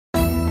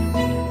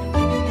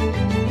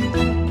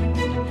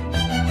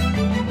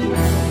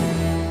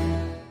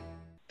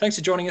Thanks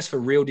for joining us for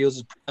Real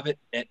Deals' Private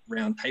Debt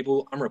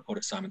Roundtable. I'm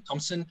reporter Simon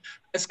Thompson.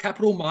 As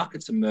capital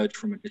markets emerge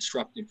from a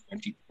disruptive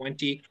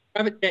 2020,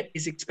 private debt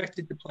is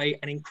expected to play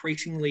an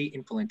increasingly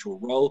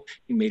influential role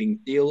in meeting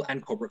deal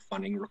and corporate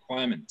funding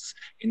requirements.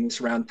 In this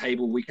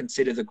roundtable, we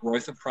consider the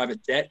growth of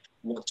private debt,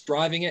 what's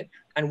driving it,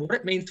 and what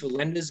it means for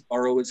lenders,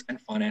 borrowers, and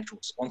financial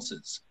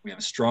sponsors. We have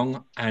a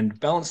strong and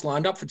balanced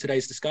lineup for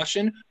today's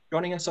discussion.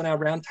 Joining us on our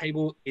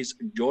roundtable is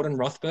Jordan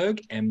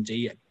Rothberg,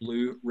 MD at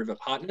Blue River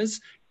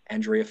Partners,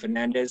 Andrea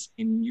Fernandez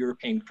in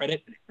European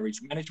Credit and Ares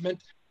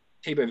Management,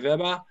 Thibaut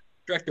Weber,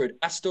 Director at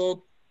Astor,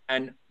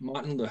 and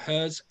Martin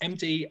Lehers,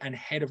 MD and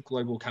Head of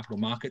Global Capital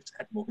Markets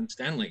at Morgan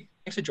Stanley.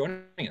 Thanks for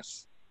joining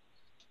us.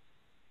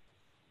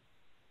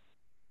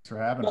 Thanks for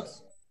having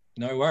us.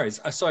 No worries.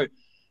 So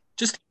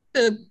just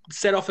to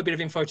set off a bit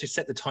of info to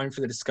set the tone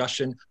for the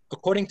discussion,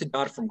 according to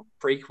data from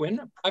Preqin,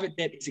 private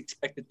debt is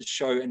expected to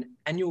show an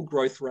annual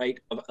growth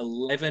rate of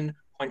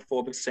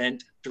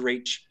 11.4% to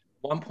reach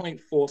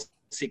 $1.46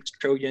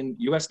 trillion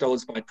US by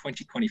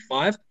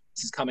 2025.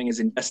 This is coming as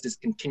investors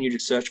continue to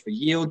search for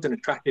yields and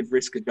attractive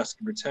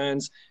risk-adjusted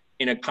returns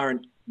in a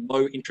current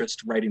low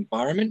interest rate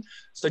environment.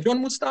 So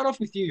John, we'll start off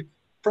with you.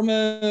 From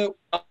a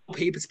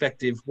LP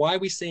perspective, why are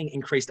we seeing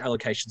increased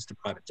allocations to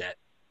private debt?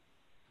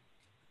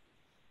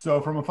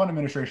 So from a fund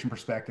administration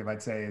perspective,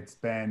 I'd say it's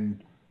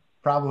been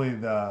probably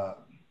the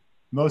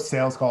most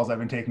sales calls I've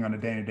been taking on a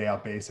day-to-day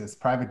out basis.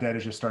 Private debt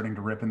is just starting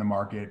to rip in the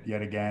market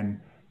yet again.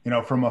 You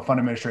know, from a fund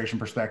administration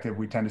perspective,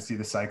 we tend to see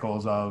the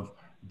cycles of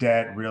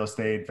debt, real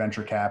estate,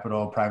 venture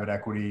capital, private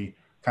equity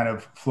kind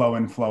of flow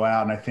in, flow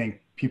out. And I think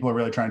people are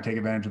really trying to take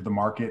advantage of the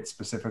market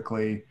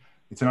specifically.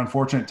 It's an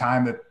unfortunate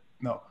time that,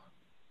 no,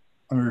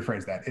 let me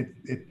rephrase that.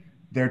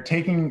 They're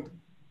taking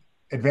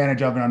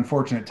advantage of an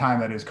unfortunate time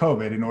that is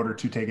COVID in order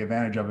to take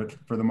advantage of it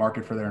for the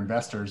market, for their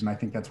investors. And I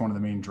think that's one of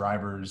the main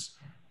drivers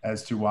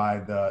as to why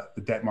the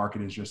debt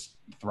market is just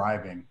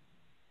thriving.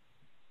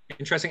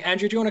 Interesting.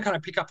 Andrew, do you want to kind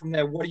of pick up from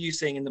there? What are you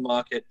seeing in the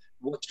market?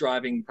 What's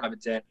driving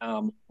private debt?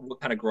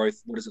 What kind of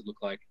growth? What does it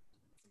look like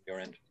from your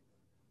end?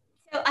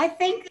 So I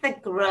think the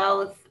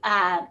growth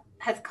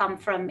has come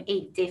from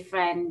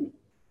different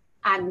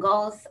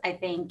angles. I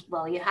think,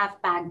 well, you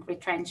have bank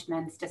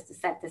retrenchments just to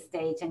set the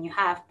stage, and you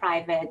have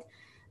private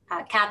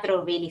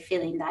capital really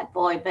filling that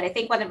void. But I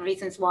think one of the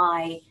reasons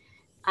why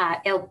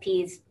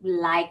LPs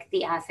like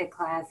the asset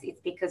class is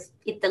because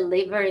it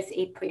delivers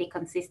a pretty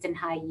consistent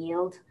high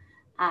yield.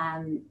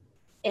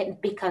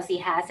 And because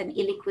it has an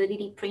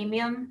illiquidity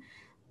premium,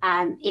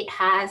 it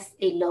has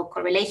a low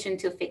correlation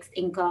to fixed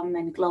income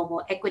and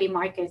global equity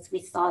markets.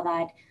 We saw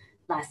that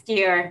last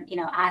year. You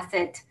know,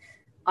 assets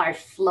are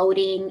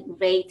floating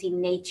rate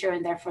in nature,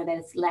 and therefore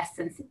there's less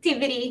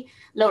sensitivity.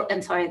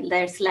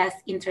 There's less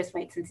interest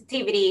rate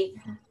sensitivity.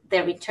 Mm-hmm.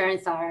 The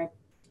returns are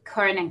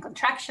current and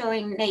contractual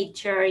in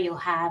nature. You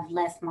have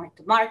less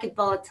mark-to-market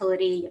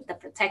volatility. The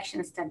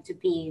protections tend to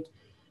be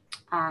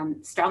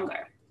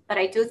stronger. But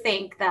I do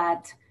think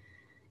that,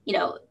 you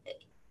know,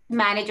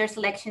 manager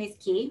selection is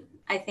key.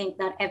 I think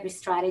that every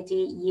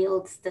strategy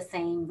yields the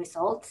same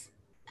results.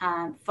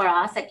 For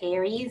us at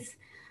Ares,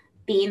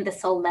 being the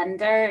sole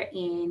lender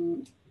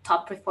in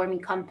top performing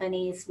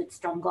companies with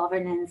strong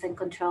governance and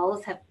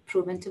controls have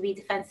proven to be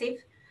defensive.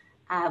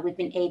 We've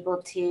been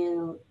able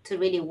to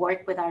really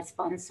work with our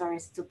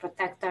sponsors to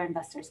protect our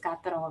investors'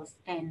 capitals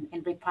and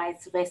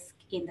reprice risk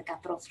in the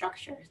capital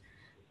structures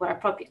where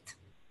appropriate.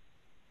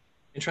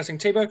 Interesting.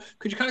 Thibaut,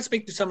 could you kind of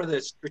speak to some of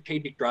the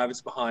strategic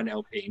drivers behind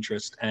LP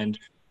interest and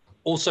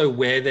also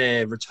where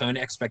their return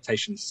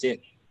expectations sit?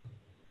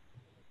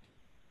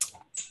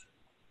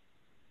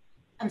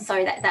 I'm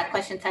sorry, that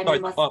question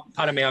timing was...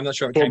 Pardon me, I'm not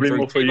sure it Probably came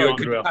more through. for you,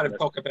 Could you Andrea. kind of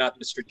talk about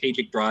the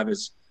strategic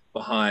drivers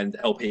behind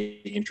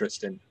LP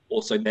interest and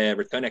also their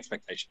return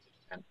expectations?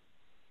 So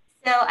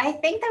I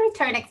think the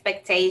return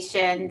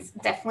expectations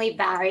definitely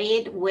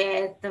varied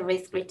with the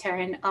risk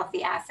return of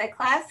the asset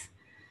class.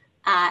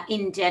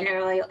 In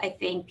general, I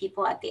think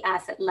people at the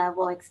asset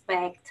level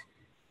expect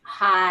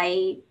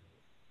high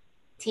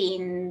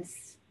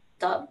teens,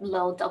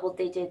 low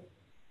double-digit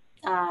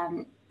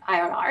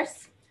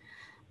IRRs.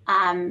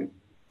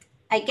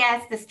 I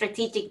guess the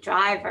strategic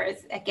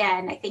drivers,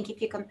 again, I think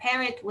if you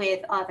compare it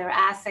with other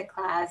asset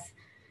class,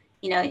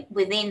 you know,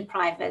 within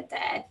private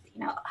debt,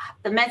 you know,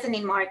 the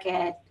mezzanine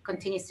market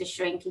continues to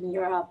shrink in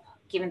Europe,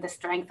 given the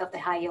strength of the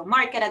high yield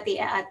market at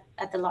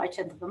the large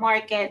end of the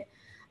market.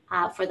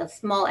 For the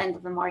small end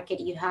of the market,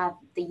 you have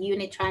the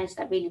unitranche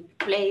that really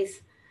replace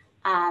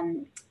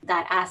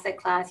that asset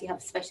class. You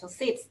have special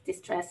sits,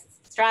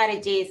 distressed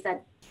strategies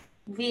that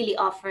really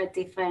offer a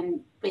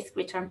different risk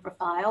return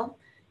profile,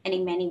 and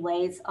in many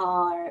ways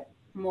are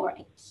more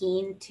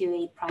akin to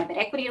a private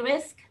equity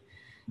risk.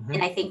 Mm-hmm.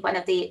 And I think one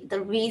of the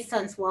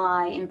reasons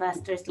why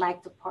investors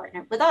like to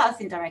partner with us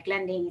in direct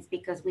lending is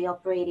because we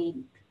operate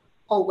in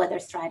all-weather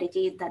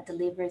strategy that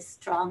delivers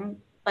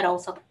strong but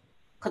also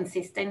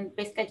consistent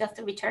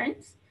risk-adjusted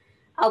returns,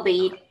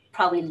 albeit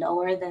probably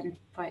lower than,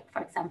 for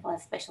example, a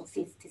special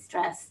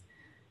distress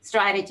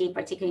strategy,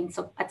 particularly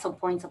at some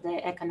points of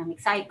the economic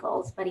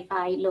cycles. But if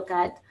I look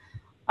at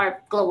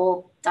our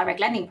global direct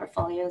lending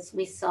portfolios,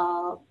 we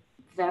saw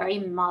very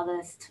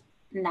modest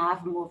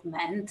NAV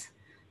movement.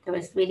 There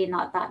was really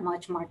not that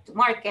much mark to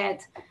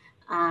market.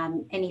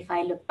 And if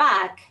I look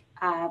back,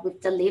 we've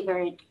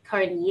delivered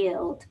current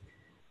yield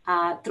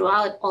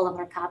throughout all of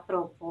our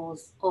capital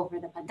pools over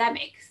the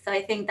pandemic. So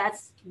I think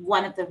that's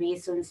one of the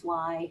reasons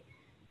why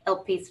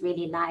LPs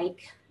really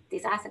like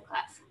this asset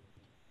class.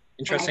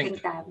 Interesting. And I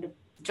think that would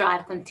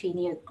drive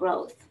continued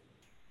growth.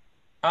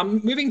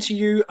 Moving to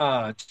you,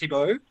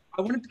 Thibaut,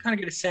 I wanted to kind of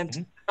get a sense,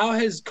 how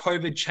has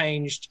COVID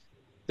changed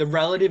the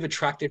relative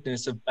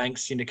attractiveness of bank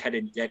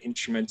syndicated debt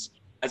instruments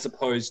as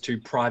opposed to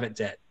private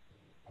debt?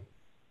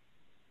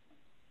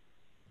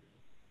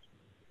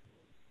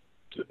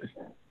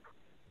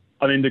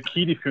 I mean, the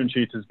key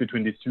differentiators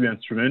between these two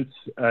instruments,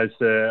 as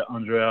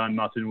Andrea and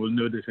Martin will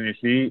know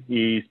definitely,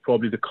 is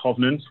probably the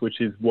covenants,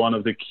 which is one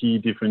of the key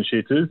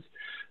differentiators.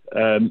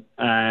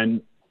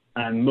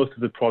 And most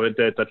of the private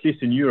debt, at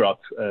least in Europe,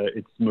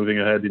 it's moving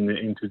ahead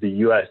into the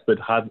US, but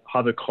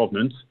have a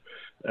covenant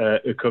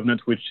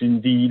which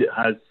indeed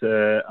has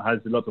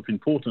a lot of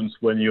importance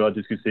when you are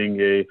discussing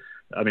a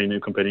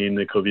company in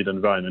the COVID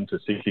environment, a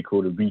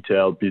cyclical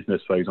retail business,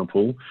 for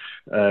example.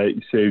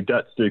 So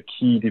that's the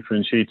key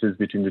differentiators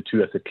between the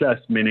two asset class,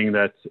 meaning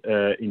that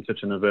in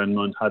such an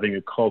environment, having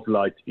a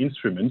cov-light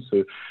instrument,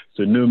 so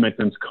no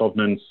maintenance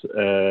covenants,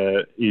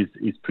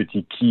 is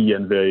pretty key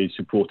and very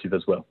supportive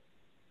as well.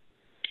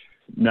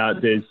 Now,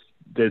 there's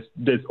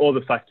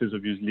other factors,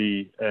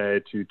 obviously,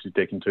 to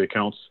take into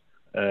account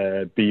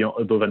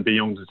beyond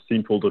the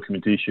simple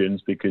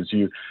documentations, because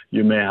you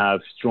may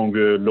have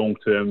stronger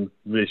long-term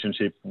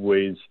relationship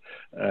with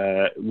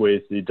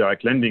the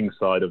direct lending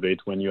side of it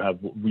when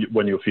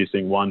you're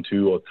facing 1,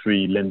 2, or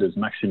 3 lenders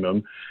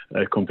maximum,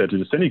 compared to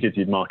the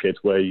syndicated market,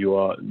 where you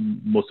are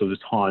most of the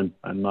time,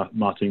 and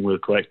Martin will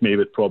correct me,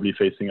 but probably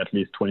facing at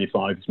least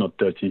 25, if not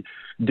 30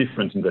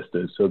 different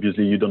investors. So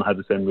obviously you don't have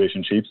the same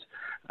relationships,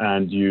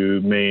 and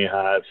you may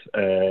have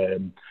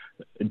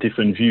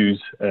different views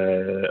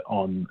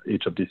on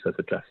each of these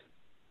asset class.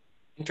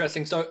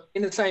 Interesting. So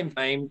in the same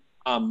vein,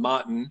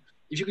 Martin,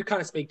 if you could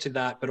kind of speak to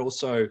that, but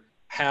also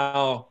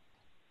how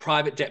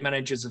private debt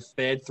managers have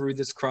fared through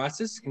this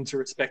crisis into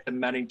respect to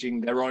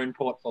managing their own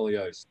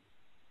portfolios.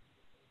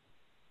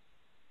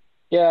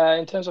 Yeah,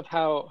 in terms of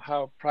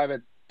how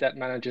private debt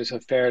managers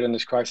have fared in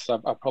this crisis,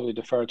 I'll probably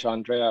defer to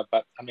Andrea,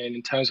 but I mean,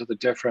 in terms of the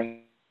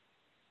different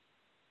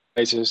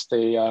places,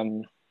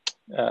 the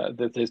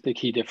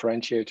key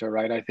differentiator,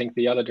 right? I think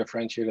the other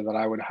differentiator that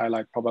I would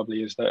highlight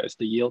probably is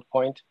the yield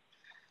point.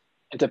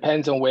 It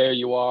depends on where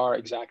you are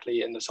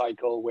exactly in the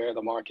cycle, where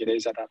the market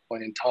is at that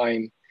point in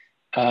time.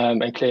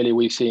 And clearly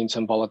we've seen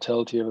some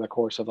volatility over the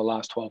course of the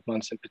last 12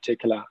 months in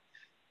particular,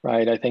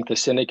 right? I think the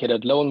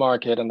syndicated loan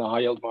market and the high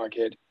yield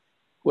market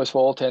was, for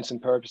all intents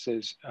and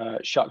purposes,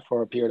 shut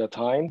for a period of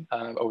time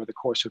over the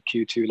course of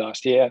Q2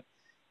 last year.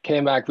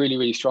 Came back really,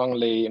 really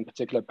strongly, in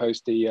particular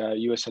post the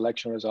US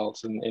election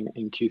results in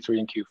Q3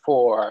 and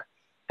Q4.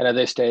 And at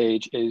this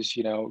stage is,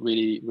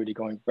 really, really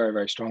going very,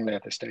 very strongly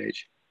at this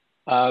stage.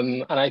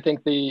 And I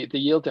think the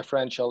yield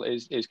differential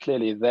is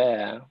clearly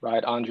there,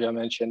 right? Andrea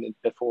mentioned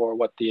before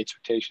what the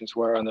expectations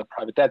were on the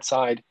private debt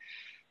side.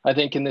 I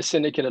think in the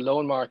syndicated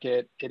loan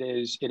market, it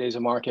is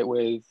a market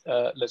with,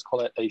 let's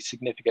call it, a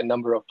significant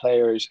number of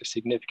players, a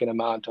significant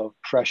amount of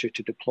pressure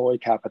to deploy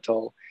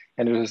capital.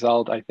 And as a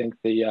result, I think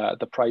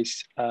the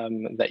price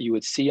that you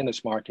would see in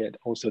this market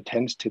also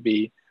tends to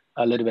be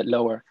a little bit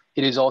lower.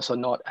 It is also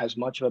not as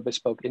much of a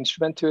bespoke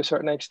instrument to a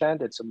certain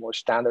extent. It's a more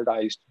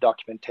standardized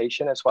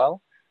documentation as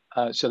well.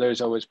 So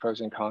there's always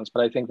pros and cons,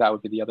 but I think that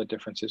would be the other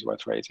differences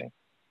worth raising.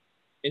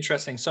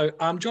 Interesting. So,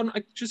 John,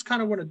 I just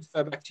kind of want to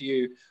defer back to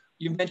you.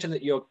 You mentioned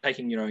that you're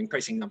taking,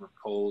 increasing number of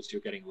calls, you're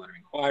getting a lot of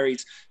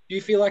inquiries. Do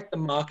you feel like the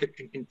market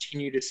can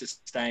continue to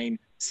sustain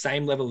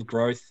same level of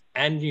growth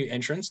and new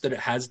entrants that it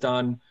has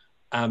done,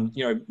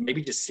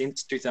 maybe just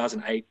since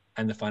 2008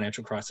 and the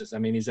financial crisis? I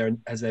mean,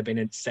 has there been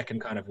a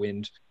second kind of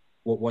wind?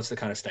 What's the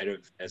kind of state of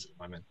affairs at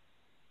the moment?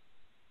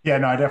 Yeah,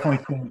 no, I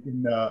definitely think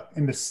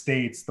in the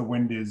States, the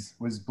wind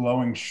was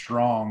blowing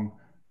strong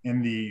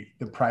in the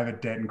private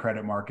debt and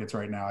credit markets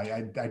right now.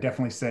 I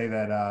definitely say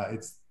that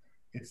it's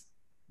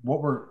what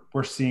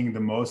we're seeing the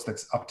most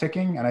that's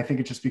upticking. And I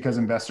think it's just because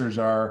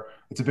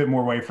it's a bit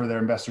more way for their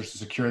investors to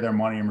secure their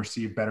money and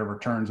receive better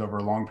returns over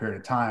a long period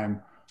of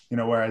time.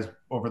 Whereas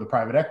over the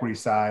private equity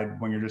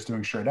side, when you're just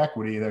doing straight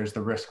equity, there's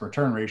the risk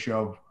return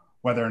ratio of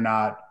whether or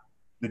not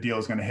the deal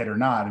is going to hit or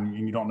not, and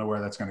you don't know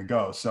where that's going to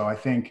go. So I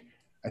think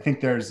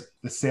the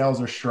sales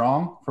are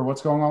strong for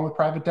what's going on with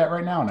private debt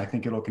right now, and I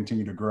think it'll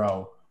continue to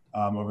grow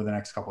over the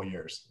next couple of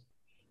years.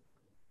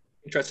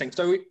 Interesting.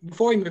 So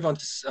before we move on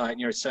to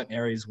certain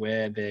areas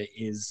where there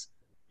is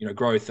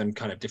growth and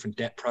kind of different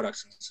debt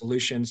products and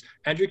solutions,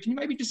 Andrew, can you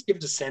maybe just give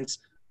us a sense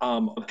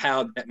of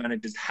how debt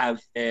managers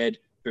have fared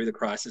through the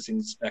crisis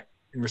in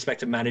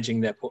respect to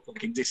managing their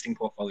existing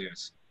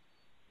portfolios?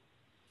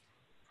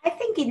 I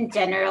think in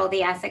general,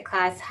 the asset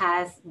class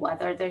has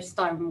weathered their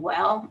storm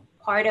well.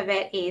 Part of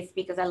it is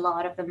because a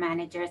lot of the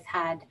managers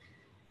had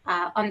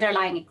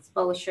underlying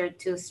exposure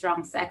to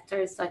strong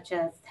sectors such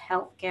as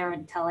healthcare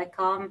and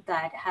telecom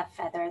that have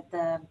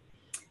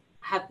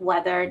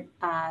weathered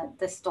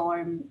the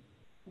storm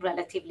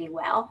relatively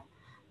well.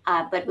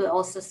 But we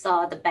also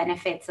saw the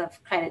benefits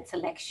of credit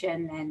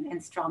selection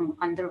and strong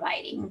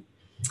underwriting.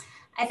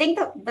 I think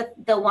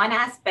the one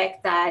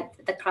aspect that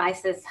the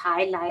crisis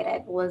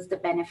highlighted was the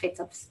benefits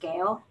of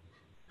scale,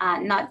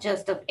 not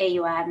just of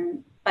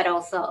AUM, but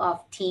also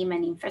of team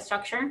and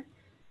infrastructure.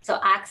 So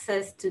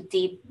access to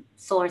deep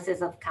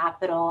sources of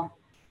capital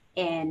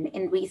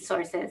and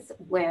resources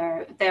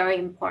were very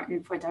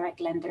important for direct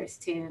lenders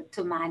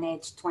to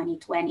manage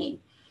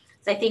 2020.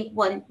 So I think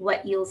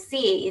what you'll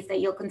see is that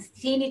you'll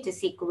continue to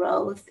see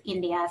growth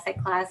in the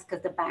asset class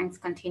because the banks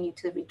continue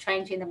to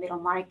retrench in the middle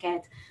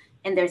market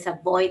and there's a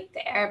void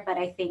there. But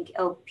I think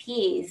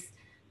LPs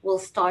will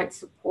start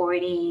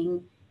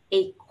supporting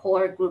a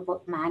core group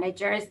of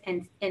managers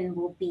and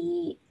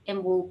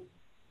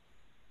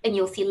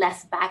you'll see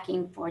less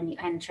backing for new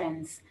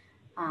entrants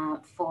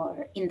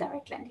for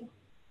indirect lending.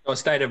 So a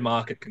state of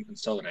market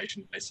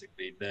consolidation,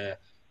 basically. There.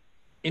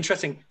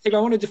 Interesting. Steve, I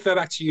want to defer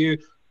back to you.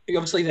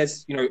 Obviously,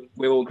 there's,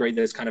 we all agree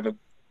there's kind of a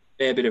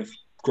fair bit of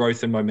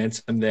growth and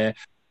momentum there.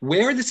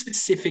 Where are the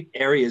specific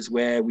areas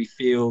where we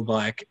feel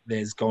like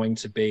there's going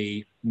to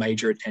be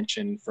major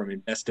attention from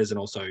investors and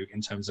also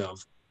in terms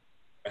of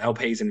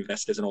LPs and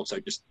investors and also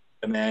just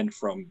demand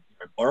from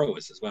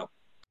borrowers as well?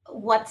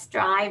 What's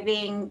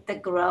driving the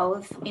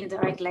growth in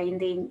direct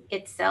lending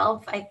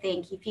itself? I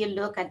think if you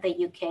look at the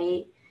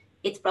UK,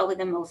 it's probably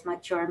the most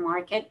mature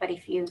market. But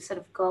if you sort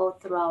of go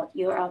throughout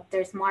Europe,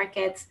 there's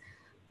markets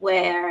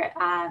where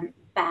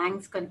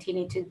banks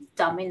continue to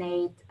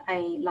dominate a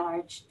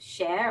large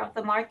share of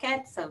the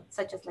market, so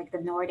such as like the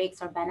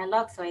Nordics or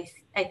Benelux. So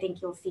I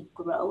think you'll see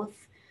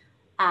growth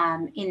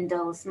in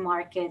those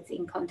markets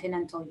in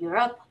continental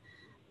Europe.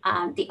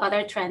 The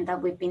other trend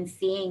that we've been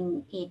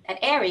seeing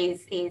at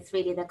Ares is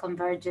really the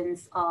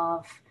convergence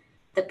of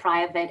the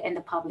private and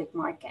the public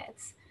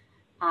markets.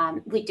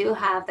 We do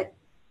have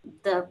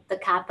the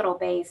capital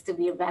base to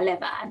be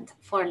relevant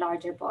for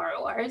larger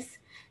borrowers.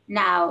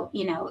 Now,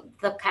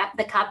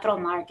 the capital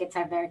markets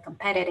are very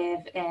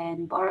competitive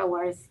and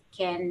borrowers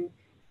can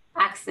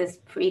access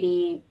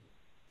pretty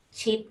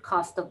cheap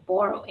cost of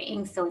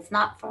borrowing. So it's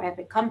not for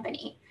every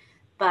company.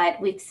 But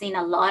we've seen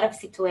a lot of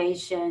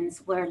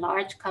situations where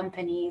large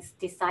companies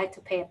decide to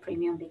pay a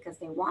premium because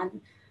they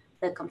want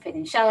the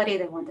confidentiality,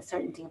 they want the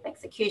certainty of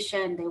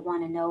execution, they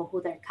want to know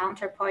who their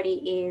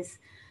counterparty is,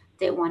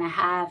 they want to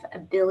have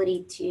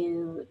ability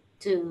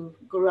to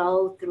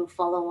grow through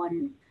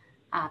follow-on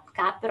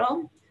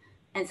capital.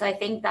 And so I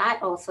think that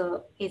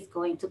also is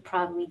going to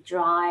probably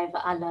drive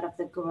a lot of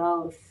the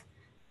growth,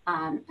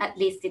 at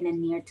least in the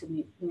near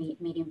to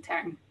medium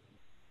term.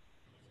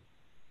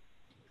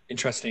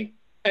 Interesting.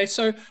 Okay,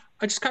 so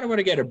I just kind of want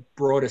to get a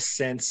broader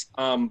sense.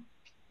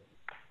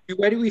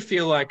 Where do we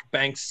feel like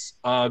banks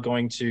are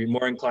going to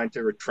more inclined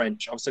to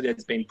retrench? Obviously,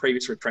 there's been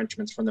previous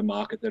retrenchments from the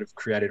market that have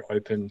created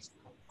open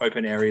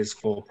areas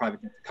for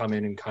private debt to come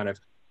in and kind of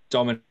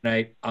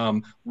dominate.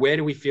 Where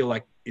do we feel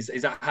like is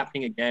that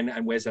happening again?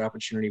 And where's that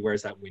opportunity?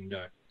 Where's that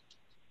window?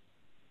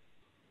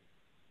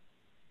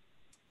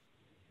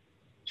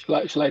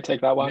 Shall I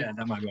take that one? Yeah,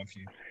 that might be one for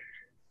you.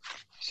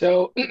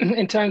 So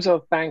in terms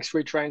of banks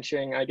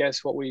retrenching, I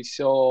guess what we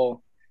saw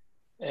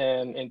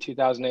in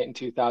 2008 and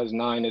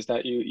 2009 is that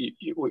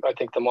I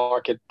think the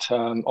market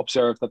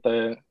observed that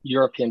the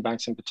European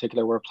banks in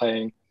particular were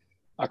playing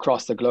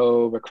across the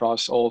globe,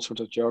 across all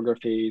sorts of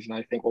geographies. And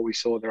I think what we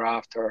saw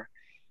thereafter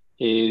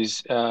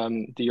is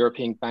the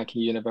European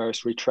banking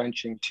universe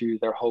retrenching to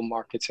their home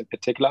markets in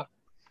particular.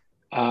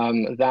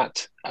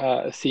 That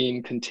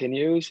theme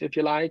continues, if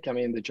you like. I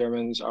mean, the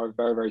Germans are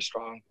very, very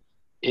strong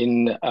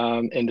in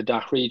the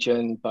DACH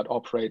region, but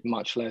operate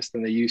much less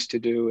than they used to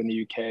do in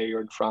the UK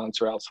or in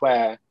France or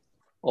elsewhere,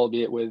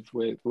 albeit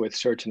with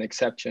certain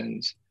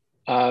exceptions.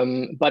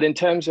 But in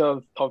terms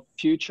of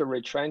future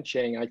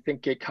retrenching, I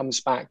think it comes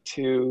back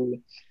to,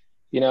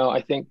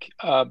 I think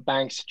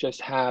banks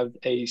just have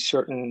a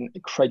certain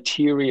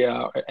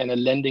criteria and a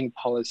lending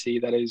policy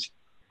that is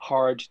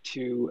hard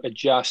to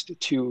adjust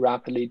too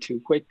rapidly,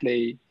 too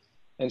quickly.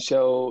 And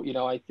so,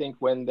 I think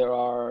when there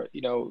are,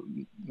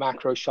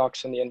 macro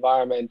shocks in the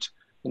environment,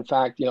 in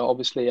fact,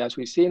 obviously, as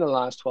we've seen in the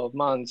last 12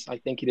 months, I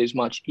think it is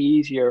much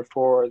easier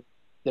for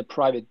the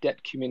private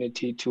debt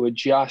community to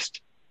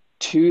adjust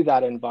to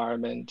that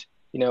environment,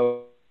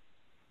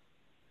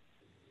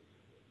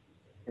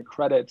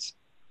 credits,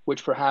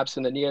 which perhaps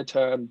in the near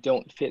term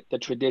don't fit the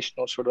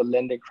traditional sort of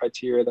lending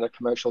criteria that a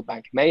commercial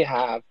bank may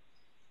have,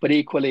 but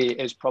equally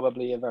is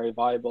probably a very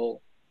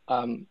viable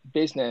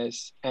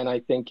business. And I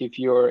think if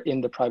you're in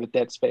the private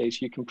debt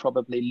space, you can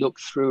probably look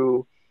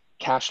through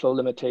cash flow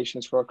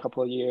limitations for a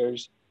couple of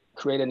years,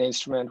 create an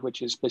instrument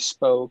which is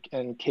bespoke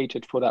and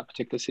catered for that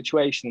particular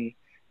situation.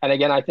 And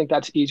again, I think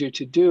that's easier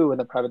to do in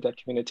the private debt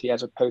community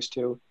as opposed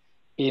to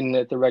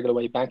in the regular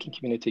way banking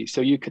community. So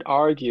you could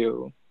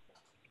argue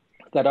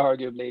that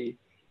arguably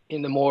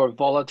in the more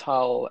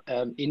volatile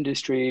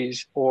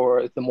industries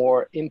or the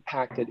more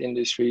impacted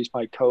industries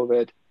by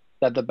COVID,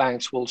 that the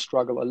banks will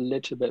struggle a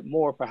little bit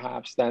more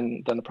perhaps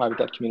than the private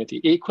debt community.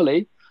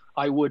 Equally,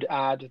 I would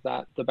add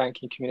that the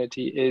banking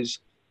community is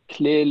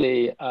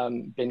clearly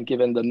been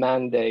given the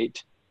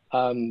mandate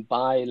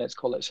by, let's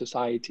call it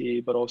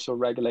society, but also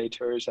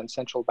regulators and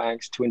central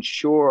banks to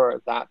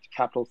ensure that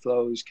capital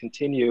flows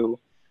continue,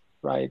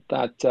 right?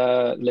 That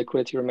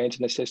liquidity remains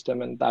in the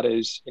system, and that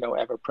is,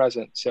 ever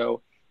present.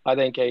 So I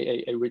think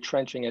a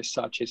retrenching as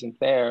such isn't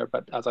there.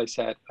 But as I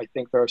said, I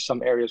think there are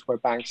some areas where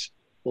banks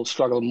will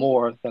struggle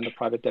more than the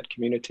private debt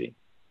community.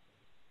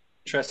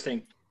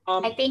 Interesting.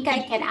 I think I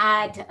can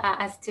add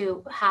as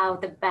to how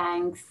the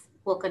banks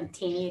will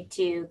continue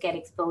to get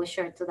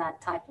exposure to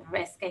that type of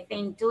risk. I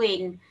think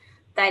doing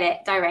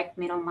direct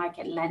middle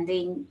market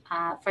lending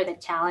for the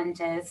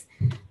challenges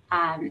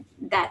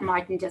that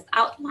Martin just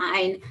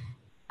outlined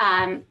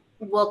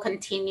will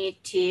continue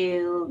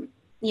to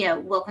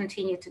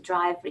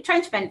drive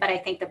retrenchment, but I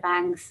think the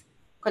banks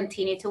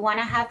continue to want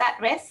to have that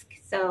risk.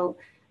 So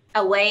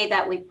a way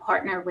that we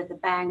partner with the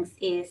banks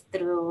is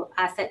through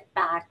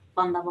asset-backed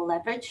fund level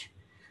leverage.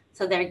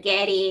 So they're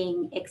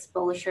getting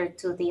exposure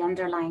to the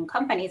underlying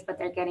companies, but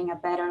they're getting a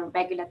better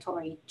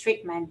regulatory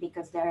treatment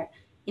because they're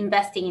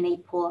investing in a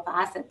pool of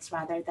assets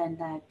rather than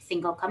the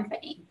single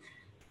company.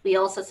 We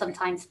also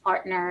sometimes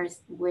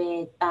partners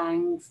with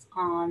banks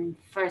on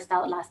first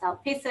out, last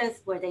out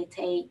pieces where they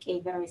take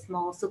a very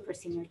small super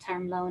senior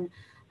term loan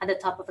at the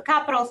top of the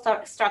capital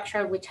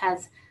structure, which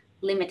has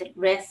limited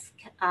risk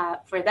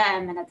for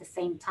them, and at the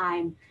same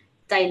time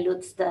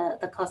dilutes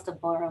the cost of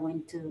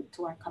borrowing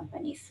to our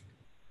companies.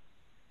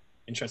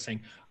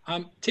 Interesting.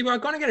 Tibor, I'm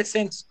going to get a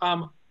sense,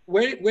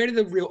 where do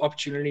the real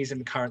opportunities in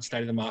the current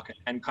state of the market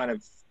and kind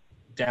of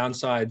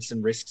downsides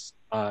and risks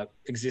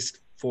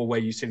exist for where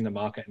you sit in the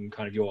market and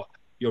kind of your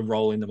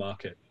role in the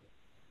market?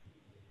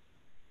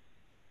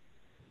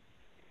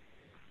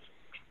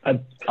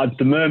 At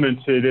the moment,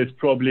 there's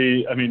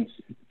probably,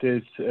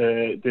 there's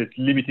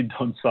limited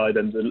downside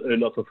and a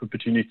lot of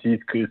opportunities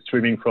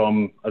streaming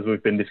from, as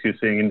we've been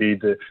discussing,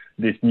 indeed,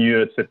 this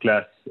new asset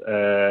class,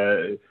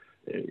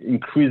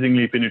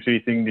 increasingly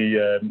penetrating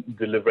the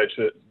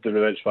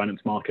leverage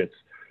finance markets.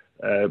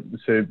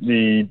 So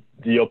the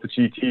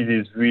opportunity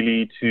is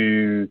really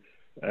to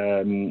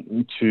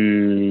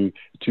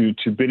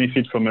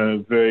benefit from a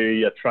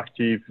very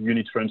attractive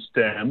unitranche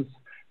terms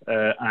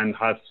and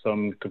have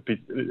some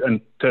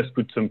and thus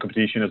put some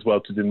competition as well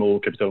to the more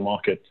capital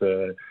market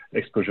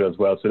exposure as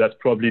well. So that's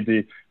probably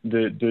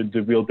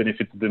the real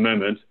benefit at the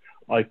moment.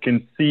 I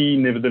can see,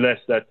 nevertheless,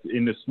 that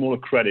in the smaller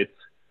credits,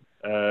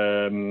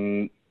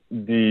 in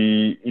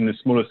the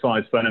smaller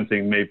size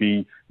financing,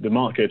 maybe the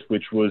market,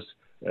 which was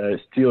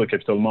still a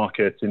capital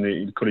market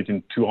call it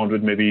in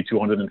 200, maybe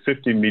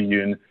 250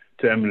 million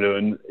term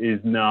loan, is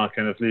now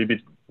kind of a little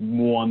bit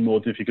more and more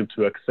difficult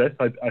to access.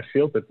 I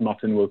feel, but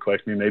Martin will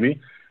correct me maybe,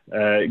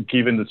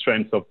 given the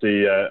strength of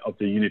the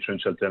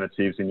unitranche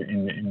alternatives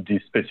in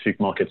these specific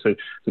markets. So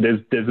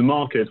there's a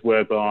market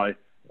whereby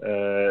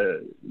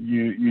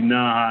you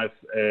now have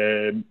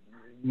a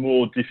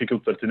more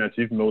difficult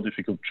alternative, more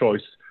difficult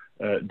choice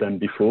than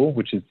before,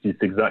 which is this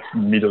exact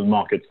middle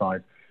market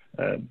side.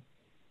 And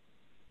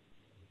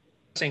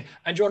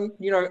John,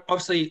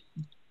 obviously,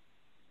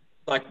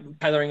 like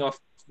tailoring off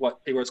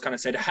what Tibor's kind of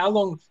said, how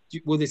long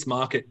will this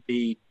market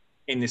be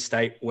in this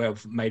state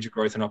of major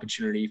growth and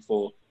opportunity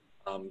for,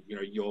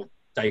 your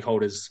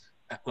stakeholders?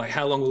 Like,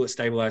 how long will it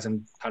stabilize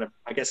and kind of,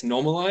 I guess,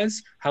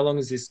 normalize? How long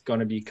is this going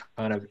to be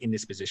kind of in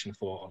this position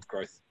of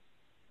growth?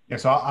 Yeah,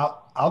 so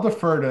I'll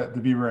defer to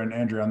Wiebe and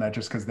Andrew on that,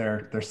 just because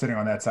they're sitting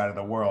on that side of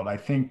the world. I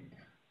think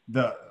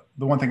the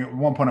one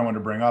point I wanted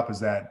to bring up is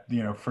that,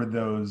 for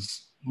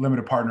those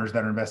limited partners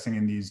that are investing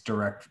in these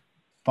direct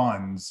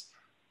funds,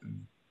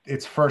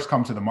 it's first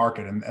come to the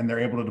market and they're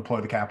able to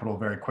deploy the capital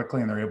very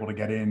quickly and they're able to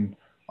get in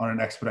on an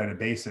expedited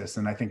basis.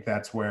 And I think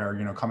that's where,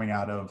 coming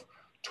out of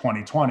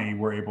 2020,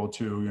 we're able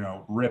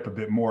to, rip a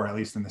bit more, at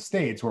least in the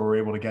States, where we're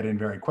able to get in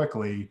very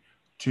quickly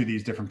to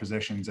these different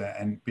positions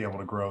and be able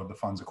to grow the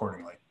funds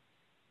accordingly.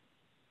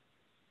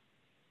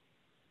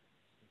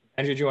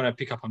 Andrew, do you want to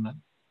pick up on that?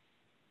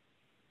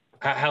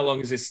 How long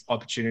is this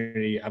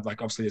opportunity?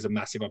 Like, obviously, there's a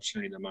massive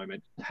opportunity at the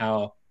moment.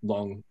 How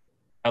long?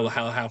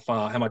 How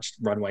far? How much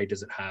runway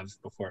does it have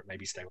before it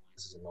maybe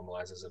stabilizes and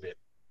normalizes a bit?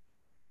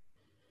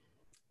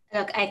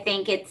 Look, I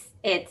think it's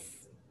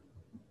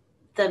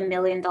the $1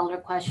 million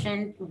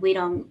question. We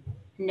don't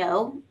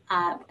know.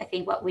 I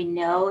think what we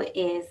know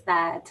is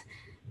that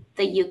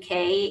the UK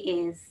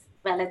is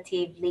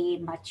relatively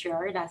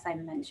matured, as I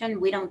mentioned.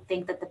 We don't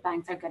think that the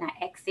banks are going to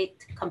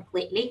exit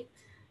completely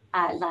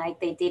like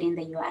they did in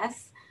the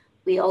US.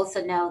 We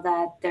also know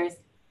that there's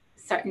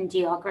certain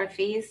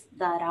geographies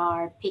that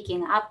are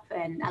picking up,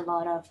 and a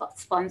lot of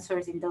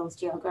sponsors in those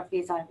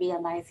geographies are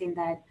realizing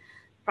that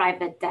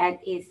private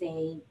debt is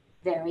a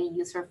very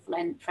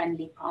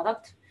user-friendly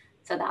product.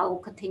 So that will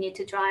continue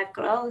to drive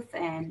growth.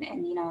 And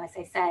as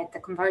I said, the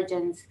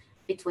convergence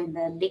between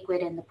the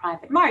liquid and the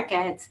private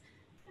markets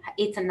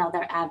it's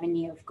another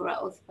avenue of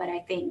growth. But I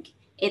think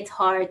it's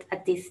hard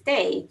at this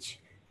stage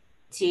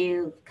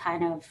to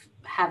kind of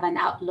have an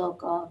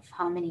outlook of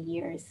how many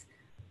years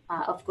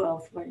of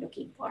growth we're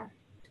looking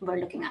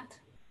at.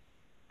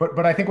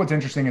 But I think what's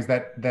interesting is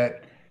that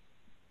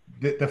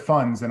the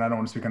funds, and I don't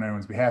want to speak on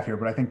anyone's behalf here,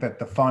 but I think that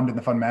the fund and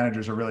the fund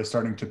managers are really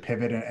starting to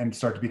pivot and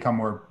start to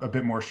become a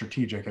bit more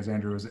strategic, as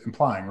Andrew was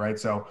implying, right?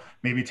 So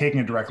maybe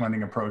taking a direct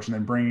lending approach and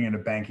then bringing in a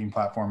banking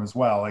platform as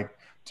well, like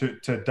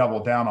to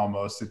double down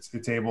almost.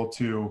 It's able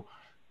to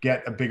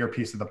get a bigger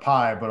piece of the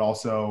pie, but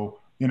also,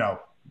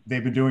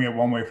 they've been doing it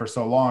one way for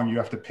so long, you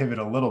have to pivot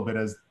a little bit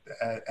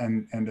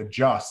and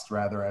adjust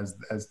rather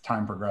as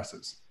time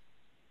progresses.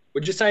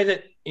 Would you say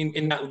that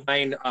in that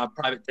vein,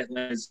 private debt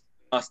lenders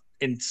are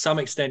in some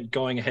extent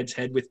going head to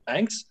head with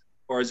banks,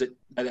 or are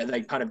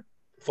they kind of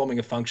performing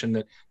a function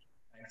that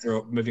banks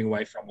are moving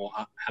away from or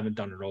haven't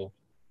done at all?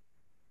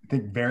 I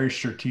think very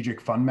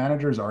strategic fund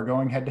managers are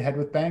going head to head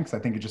with banks. I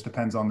think it just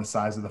depends on the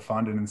size of the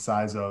fund and the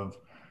size of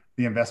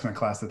the investment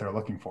class that they're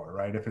looking for,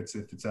 right? If it's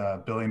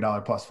 $1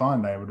 billion plus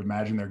fund, I would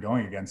imagine they're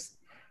going against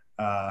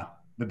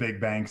the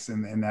big banks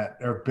in that,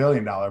 or $1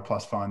 billion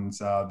plus funds.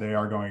 They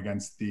are going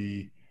against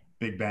the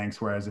big banks.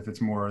 Whereas if it's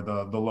more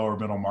the lower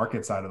middle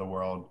market side of the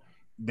world,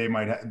 they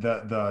might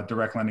the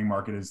direct lending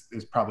market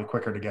is probably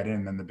quicker to get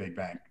in than the big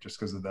bank, just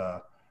because of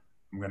I'm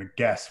going to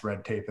guess,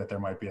 red tape that there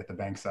might be at the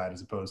bank side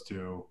as opposed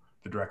to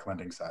the direct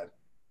lending side.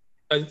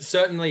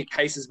 Certainly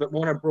cases, but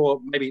more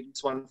broad, maybe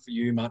this one for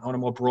you, Martin, on a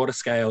more broader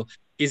scale,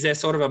 is there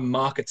sort of a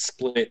market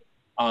split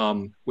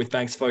with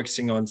banks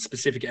focusing on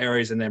specific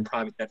areas and then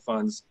private debt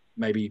funds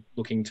maybe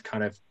looking to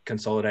kind of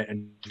consolidate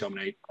and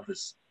dominate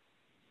others?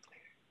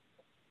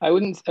 I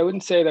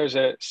wouldn't say there's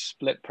a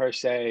split per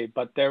se,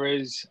 but there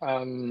is,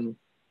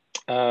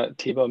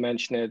 Thibaut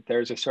mentioned it,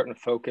 there's a certain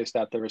focus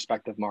that the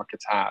respective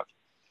markets have,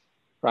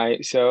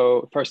 right?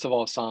 So first of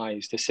all,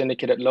 size. The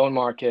syndicated loan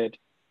market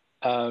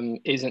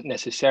isn't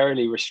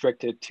necessarily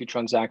restricted to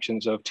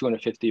transactions of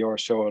 250 or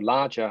so or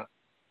larger,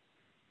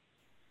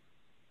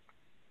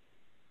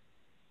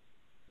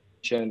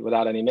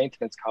 without any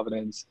maintenance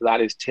covenants.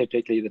 That is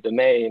typically the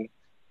domain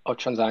of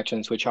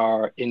transactions which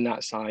are in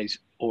that size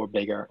or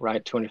bigger,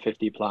 right?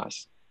 250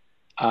 plus.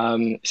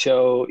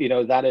 So,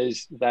 that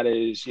is,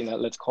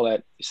 let's call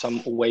it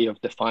some way of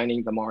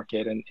defining the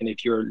market. And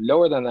if you're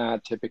lower than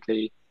that,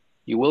 typically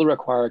you will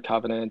require a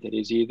covenant. It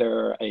is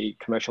either a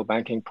commercial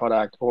banking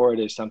product or it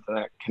is something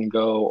that can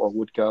go or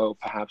would go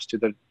perhaps to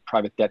the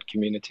private debt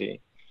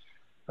community,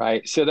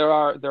 right? So there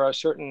are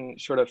certain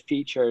sort of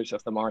features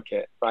of the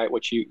market, right,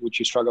 which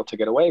you struggle to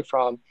get away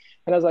from.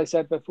 And as I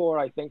said before,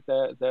 I think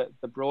the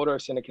broader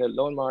syndicated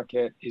loan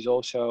market is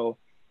also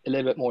a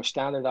little bit more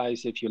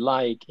standardized, if you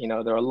like.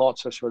 There are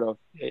lots of sort of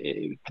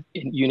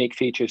unique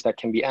features that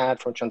can be added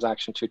from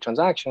transaction to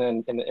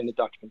transaction in the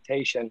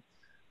documentation.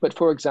 But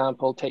for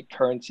example, take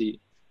currency,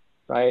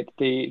 right?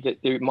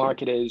 The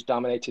market is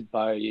dominated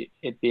by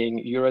it being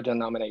euro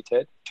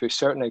denominated, to a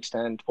certain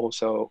extent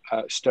also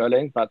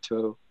sterling, but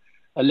to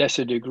a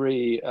lesser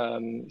degree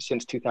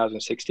since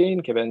 2016,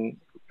 given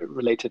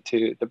related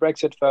to the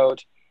Brexit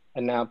vote.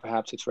 And now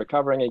perhaps it's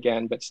recovering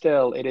again, but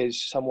still it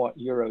is somewhat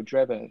euro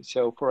driven.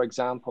 So for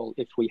example,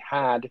 if we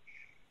had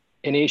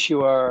an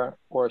issuer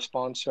or a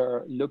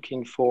sponsor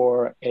looking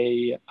for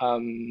a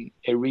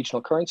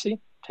regional currency,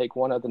 take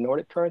one of the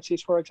Nordic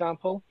currencies, for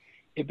example,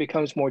 it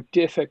becomes more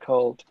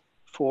difficult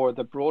for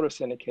the broader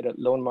syndicated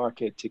loan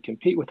market to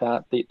compete with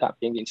that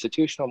being the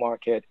institutional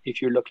market,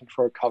 if you're looking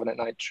for a covenant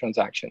night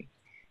transaction.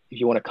 If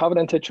you want a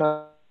covenanted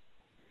transaction,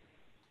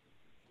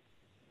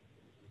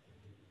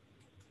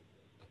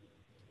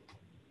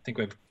 I think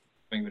we're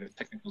having a bit of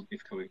technical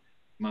difficulty,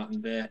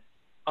 Martin, there.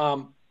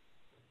 Thank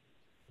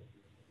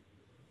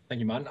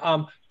you, Martin.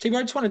 Thibaut,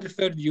 I just want to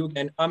defer to you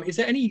again. Is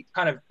there any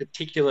kind of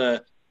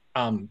particular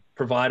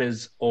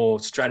providers or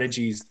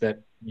strategies that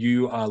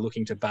you are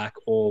looking to back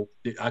or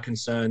are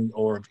concerned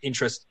or of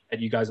interest at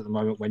you guys at the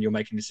moment when you're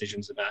making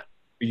decisions about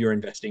who you're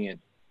investing in?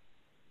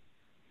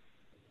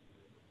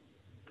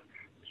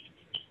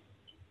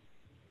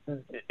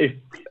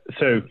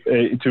 To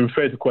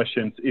rephrase the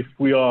questions, if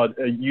we are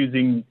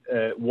using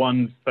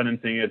one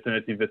financing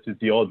alternative versus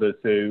the other,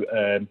 so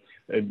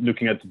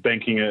looking at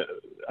banking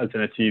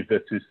alternative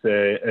versus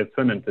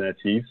fund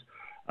alternatives,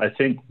 I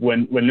think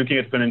when looking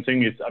at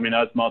financing, as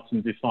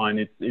Martin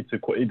defined,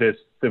 there's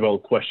several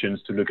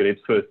questions to look at it.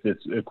 First,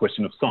 it's a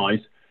question of size,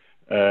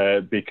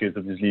 because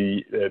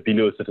obviously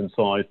below a certain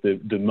size,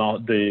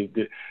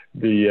 the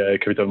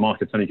capital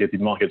markets, syndicated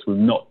markets will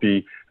not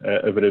be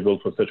available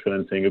for such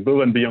financing.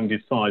 Above and beyond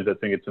this size, I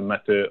think it's a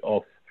matter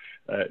of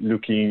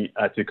looking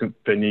at the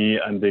company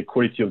and the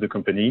quality of the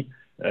company,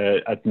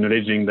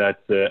 acknowledging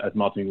that, as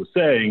Martin was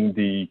saying,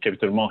 the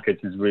capital market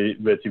is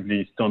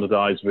relatively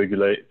standardized, with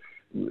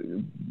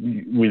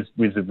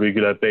a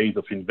regular base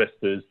of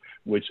investors,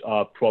 which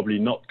are probably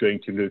not going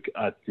to look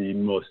at the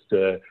most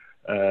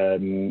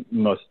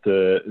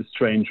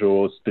strange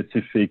or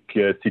specific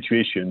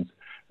situations,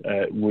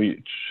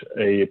 which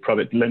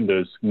private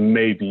lenders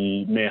may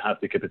have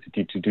the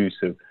capacity to do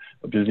so.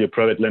 obviously a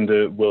private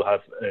lender will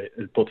have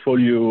a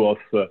portfolio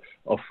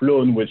of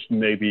loan which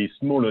may be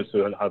smaller, so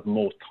they'll have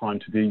more time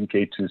to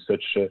dedicate to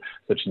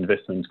such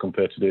investments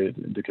compared to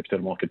the capital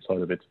market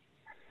side of it.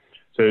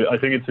 So I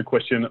think it's a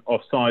question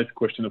of size,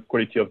 question of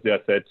quality of the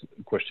asset,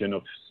 question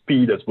of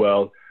speed as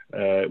well,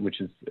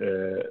 which is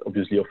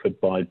obviously offered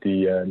by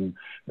the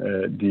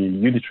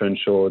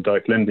unitranche or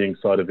direct lending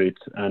side of it.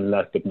 And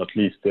last but not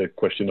least, the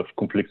question of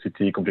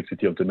complexity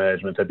of the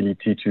management,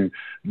 ability to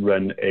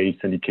run a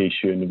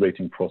syndication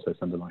rating process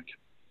and the like.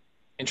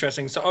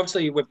 Interesting. So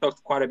obviously we've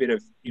talked quite a bit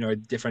of,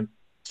 different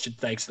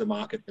stakes of the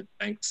market that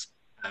banks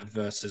have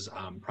versus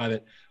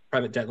private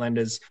debt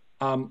lenders.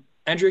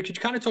 Andrew, could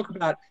you kind of talk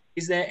about,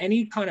 is there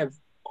any kind of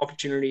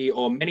opportunity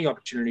or many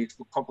opportunities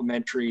for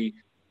complementary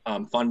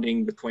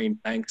funding between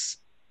banks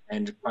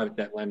and private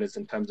debt lenders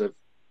in terms of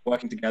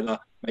working together,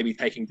 maybe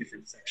taking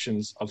different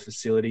sections of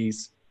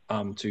facilities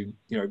to,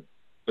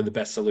 for the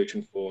best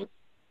solution for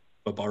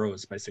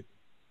borrowers, basically?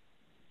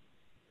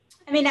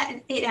 I mean,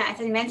 as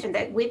I mentioned,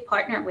 that we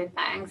partner with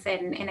banks,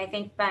 and I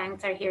think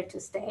banks are here to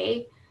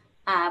stay.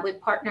 We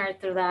partner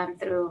through them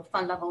through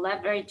fund level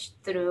leverage,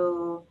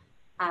 through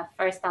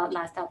first out,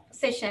 last out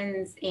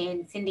positions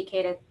in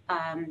syndicated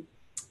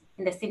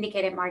in the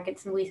syndicated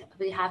markets. And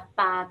we have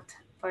backed,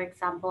 for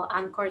example,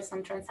 anchored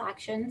some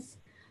transactions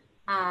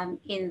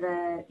in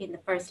the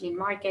first lien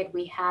market.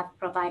 We have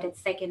provided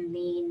second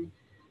lien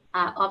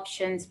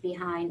options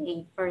behind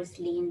a first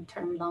lien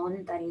term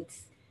loan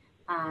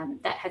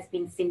that has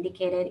been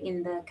syndicated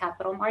in the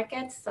capital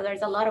markets. So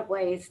there's a lot of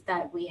ways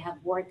that we have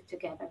worked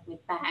together with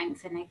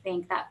banks, and I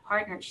think that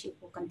partnership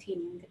will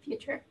continue in the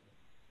future.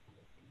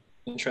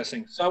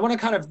 Interesting. So I want to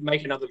kind of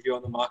make another view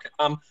on the market.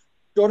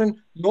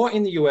 Jordan, you're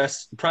in the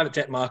US. The private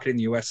debt market in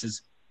the US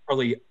has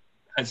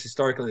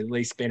historically at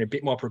least been a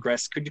bit more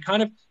progressed. Could you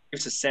kind of give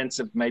us a sense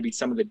of maybe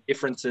some of the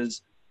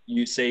differences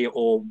you see,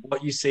 or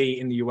what you see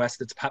in the US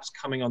that's perhaps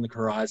coming on the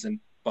horizon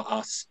for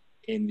us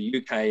in the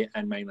UK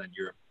and mainland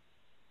Europe?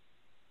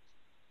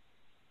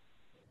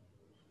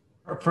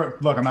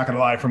 Look, I'm not going to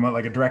lie, from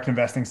a direct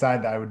investing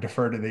side, I would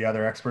defer to the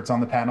other experts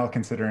on the panel,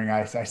 considering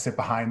I sit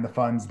behind the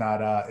funds,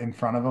 not in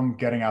front of them,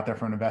 getting out there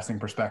from an investing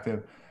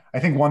perspective. I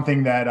think one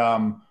thing that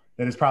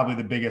is probably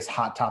the biggest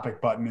hot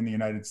topic button in the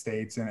United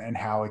States and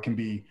how it can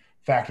be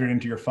factored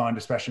into your fund,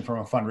 especially from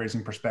a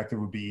fundraising perspective,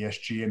 would be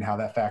ESG and how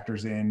that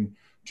factors in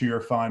to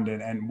your fund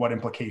and what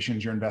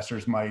implications your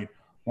investors might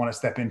want to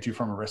step into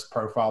from a risk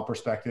profile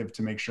perspective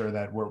to make sure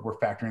that we're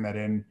factoring that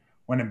in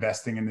when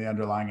investing in the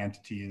underlying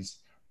entities.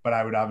 But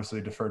I would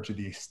obviously defer to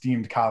the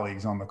esteemed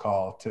colleagues on the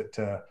call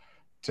to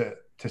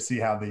see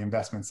how the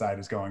investment side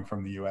is going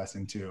from the US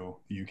into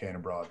the UK and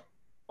abroad.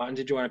 Martin,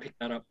 did you want to pick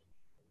that up?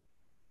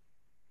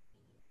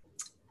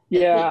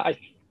 Yeah.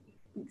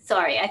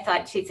 Sorry, I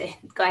thought she said,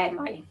 go ahead,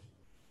 Marty.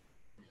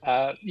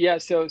 Yeah,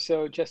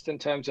 so just in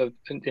terms of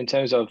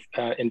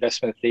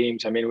investment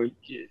themes, I mean,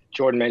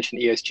 Jordan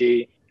mentioned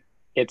ESG.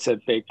 It's a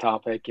big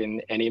topic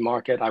in any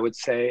market, I would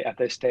say, at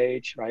this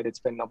stage, right? It's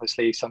been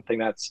obviously something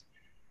that's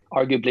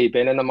arguably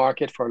been in the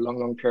market for a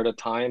long period of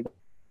time.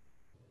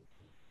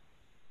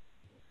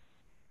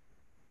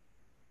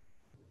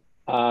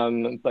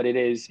 But it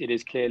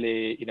is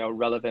clearly,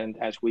 relevant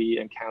as we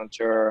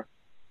encounter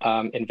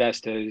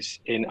investors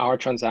in our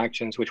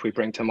transactions, which we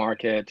bring to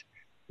market.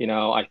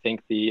 I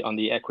think on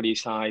the equity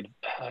side,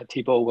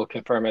 Thibault will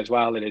confirm as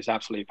well, it is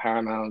absolutely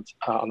paramount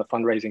on the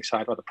fundraising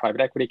side or the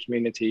private equity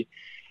community.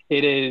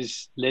 It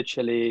is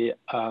literally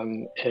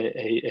an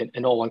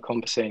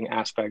all-encompassing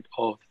aspect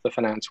of the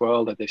finance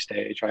world at this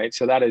stage, right?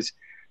 So that is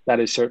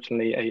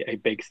certainly a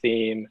big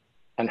theme,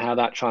 and how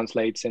that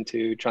translates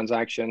into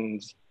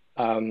transactions.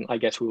 I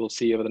guess we will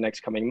see over the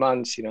next coming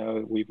months.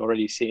 We've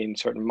already seen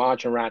certain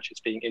margin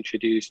ratchets being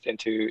introduced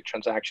into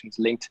transactions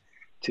linked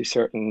to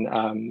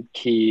certain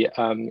key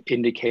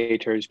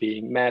indicators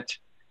being met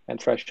and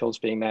thresholds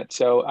being met.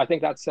 So I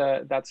think that's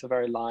a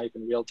very live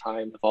and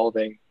real-time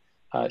evolving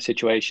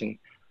situation.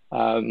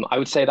 I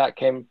would say that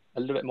came a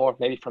little bit more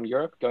maybe from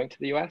Europe going to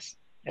the US,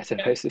 as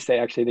opposed to say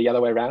actually the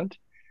other way around.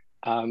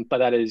 But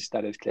that is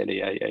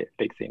clearly a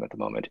big theme at the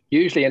moment.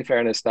 Usually, in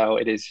fairness, though,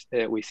 it is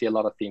we see a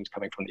lot of themes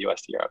coming from the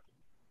US to Europe.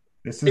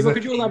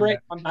 Could you elaborate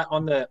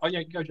on that? Oh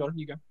yeah, go Jordan,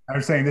 you go. I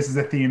was saying this is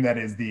a theme that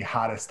is the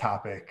hottest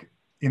topic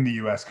in the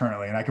US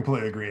currently, and I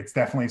completely agree. It's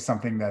definitely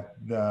something that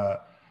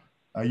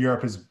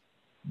Europe is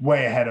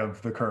way ahead of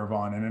the curve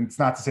on, and it's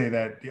not to say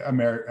that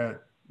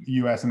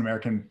US and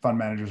American fund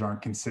managers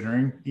aren't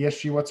considering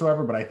ESG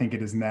whatsoever, but I think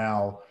it is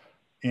now,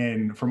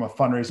 from a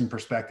fundraising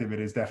perspective, it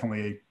is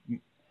definitely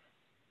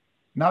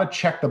not a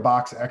check the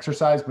box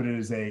exercise, but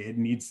it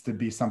needs to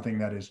be something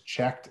that is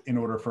checked in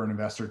order for an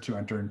investor to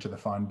enter into the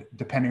fund,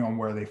 depending on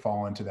where they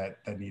fall into that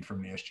need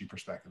from an ESG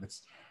perspective.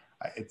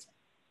 It's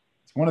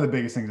one of the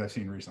biggest things I've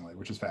seen recently,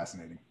 which is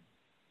fascinating.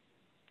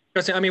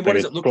 I mean, what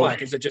does it look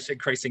like? Is it just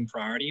increasing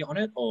priority on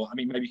it? Or, I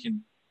mean, maybe you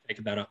can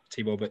take that up,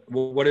 Thibault, but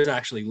what does it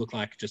actually look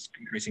like? Just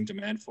increasing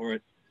demand for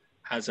it?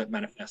 How does it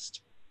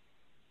manifest?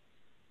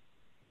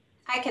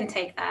 I can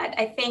take that.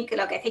 I think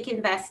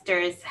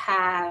investors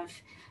have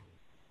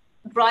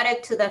brought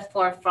it to the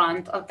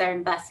forefront of their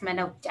investment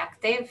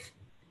objective.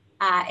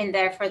 And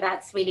therefore,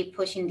 that's really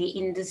pushing the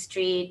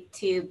industry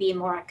to be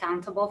more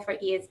accountable for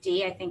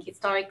ESG. I think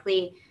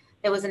historically,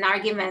 there was an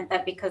argument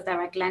that because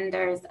direct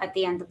lenders at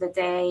the end of the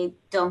day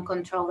don't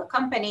control the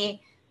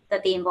company,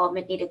 that the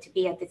involvement needed to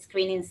be at the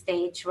screening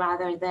stage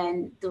rather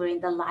than during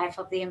the life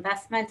of the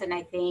investment. And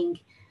I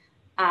think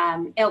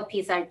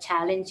LPs are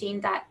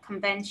challenging that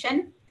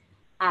convention.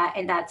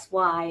 And that's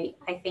why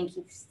I think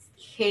you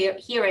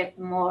hear it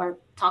more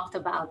talked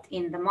about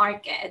in the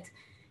market.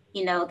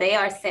 You know, they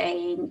are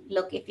saying,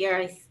 look, if you're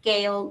a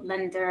scale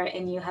lender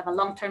and you have a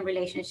long-term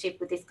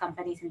relationship with these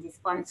companies and these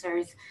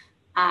sponsors,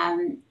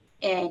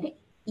 and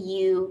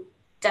you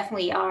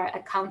definitely are a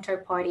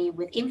counterparty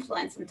with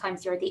influence.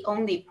 Sometimes you're the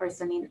only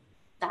person in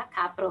that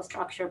capital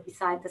structure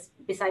besides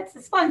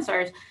the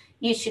sponsors.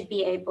 You should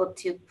be able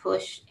to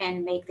push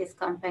and make these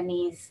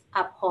companies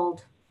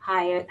uphold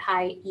high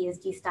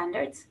ESG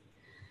standards.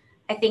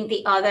 I think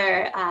the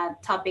other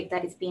topic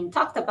that is being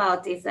talked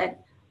about is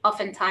that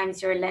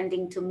oftentimes you're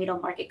lending to middle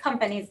market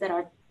companies that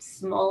are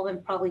small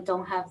and probably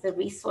don't have the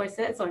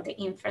resources or the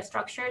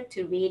infrastructure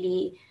to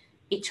really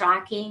be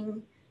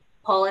tracking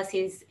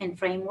policies and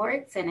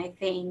frameworks. And I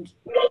think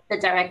the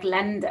direct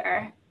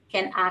lender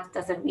can act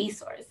as a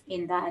resource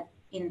in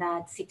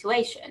that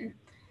situation.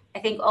 I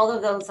think all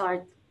of those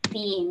are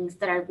themes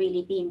that are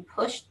really being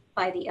pushed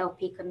by the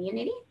LP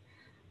community.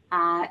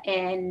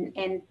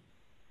 And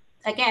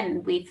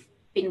again, we've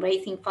been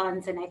raising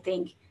funds, and I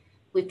think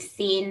we've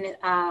seen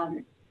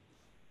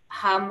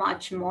how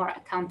much more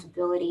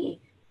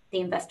accountability the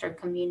investor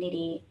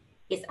community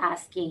is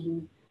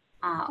asking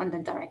on the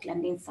direct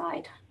lending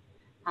side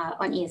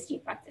on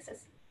ESG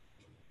practices.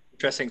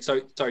 Interesting.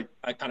 So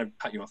I kind of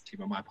cut you off,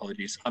 Timo. My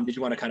apologies. Did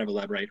you want to kind of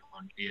elaborate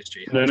on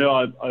ESG? No,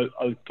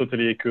 I'll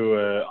totally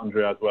echo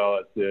Andrea as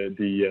well.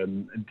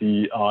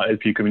 The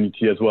LP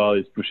community as well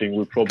is pushing.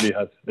 We'll probably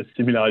have a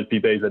similar LP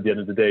base at the end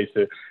of the day,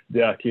 so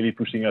they are clearly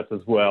pushing us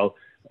as well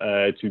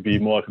to be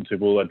more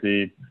accountable at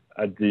the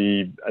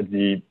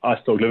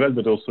stock level,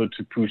 but also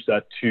to push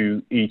that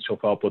to each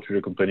of our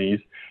portfolio companies.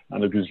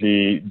 And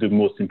obviously, the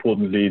most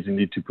importantly is you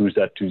need to push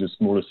that to the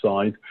smaller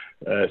side,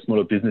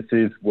 smaller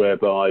businesses,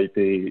 whereby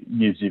the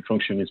ESG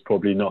function is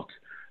probably not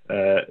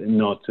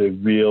a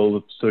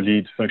real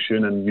solid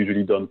function and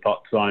usually done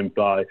part-time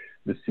by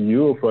the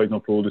CEO, for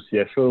example, the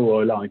CFO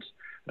or like.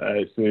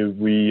 So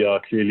we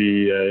are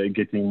clearly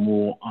getting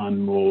more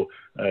and more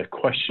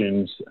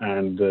questions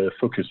and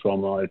focus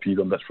from our LPs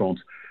on that front.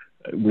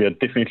 We are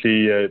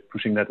definitely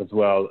pushing that as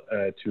well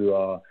to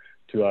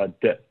our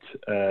debt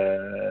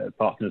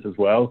partners as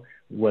well,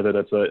 whether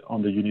that's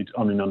on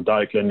the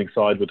direct lending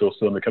side, but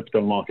also on the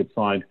capital market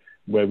side,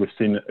 where we've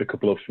seen a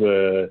couple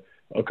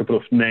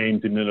of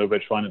names in the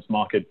leveraged finance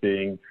market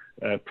being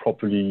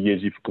properly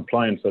ESG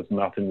compliance, as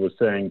Martin was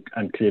saying,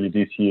 and clearly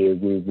this year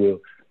we will.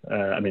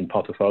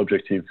 Part of our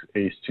objective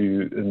is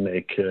to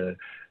make a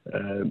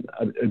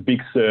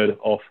big third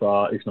of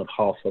our, if not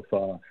half of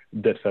our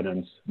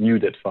new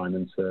debt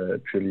finance,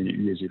 purely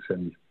ESG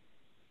friendly.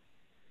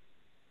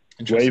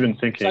 We're even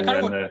thinking,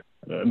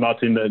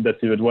 Martin,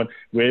 that's even one.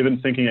 We're even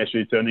thinking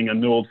actually turning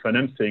an old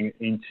financing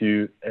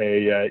into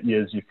a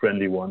ESG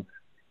friendly one.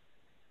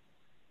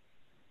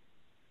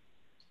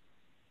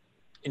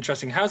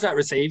 Interesting. How's that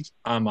received,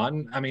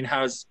 Martin? I mean,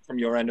 how's from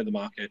your end of the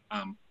market?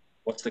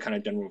 What's the kind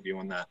of general view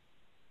on that?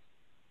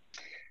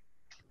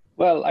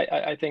 Well,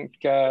 I think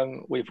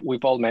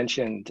we've all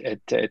mentioned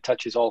it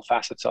touches all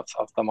facets of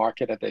the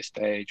market at this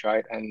stage,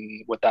 right?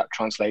 And what that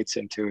translates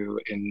into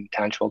in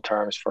tangible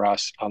terms for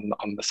us on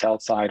the sell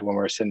side when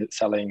we're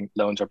selling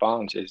loans or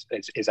bonds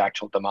is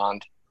actual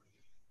demand,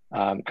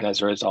 and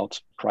as a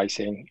result,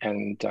 pricing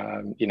and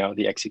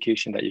the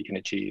execution that you can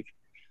achieve.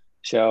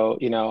 So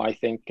I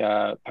think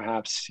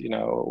perhaps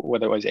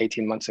whether it was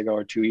 18 months ago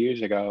or 2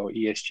 years ago,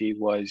 ESG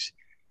was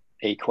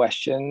a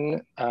question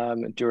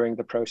during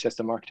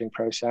the marketing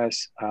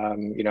process.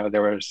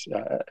 There was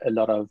a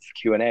lot of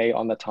Q&A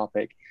on the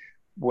topic,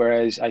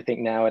 whereas I think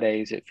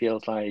nowadays it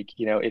feels like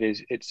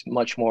it's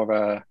much more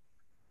of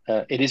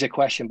it is a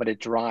question, but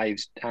it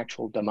drives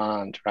actual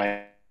demand,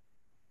 right?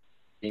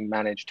 Being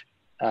managed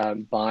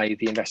by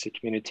the investor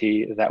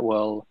community that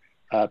will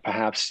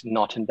perhaps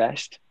not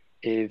invest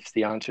if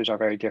the answers are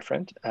very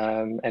different,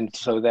 and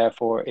so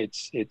therefore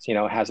it's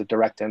has a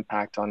direct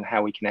impact on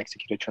how we can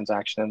execute a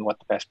transaction and what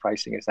the best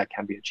pricing is that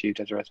can be achieved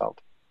as a result.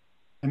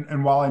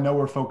 And while I know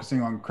we're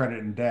focusing on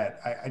credit and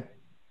debt,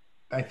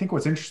 I think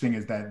what's interesting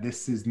is that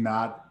this is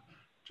not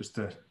just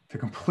to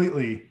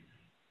completely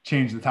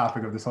change the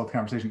topic of this whole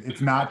conversation.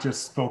 It's not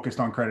just focused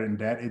on credit and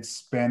debt. It's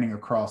spanning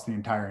across the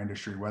entire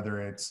industry,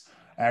 whether it's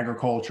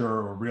agriculture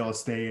or real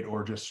estate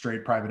or just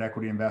straight private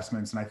equity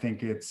investments. And I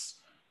think it's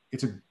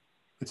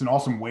an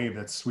awesome wave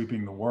that's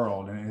sweeping the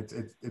world. And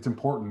it's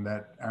important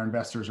that our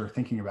investors are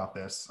thinking about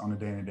this on a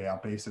day in and day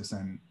out basis.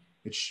 And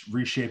it's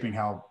reshaping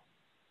how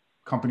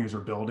companies are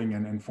building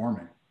and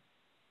forming.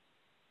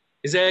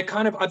 Is there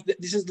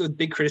this is the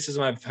big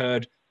criticism I've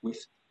heard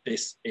with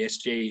this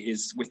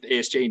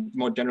ESG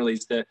more generally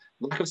is the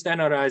lack of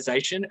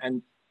standardization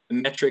and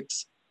the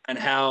metrics and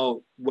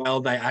how well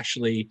they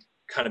actually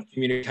kind of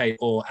communicate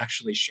or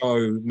actually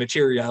show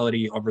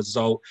materiality of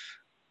result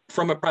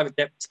from a private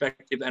debt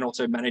perspective, and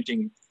also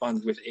managing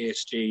funds with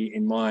ESG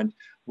in mind?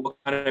 What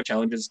kind of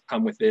challenges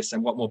come with this,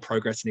 and what more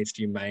progress needs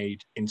to be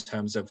made in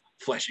terms of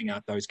fleshing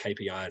out those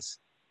KPIs?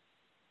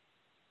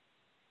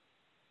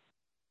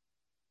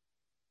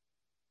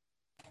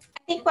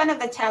 I think one of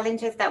the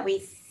challenges that we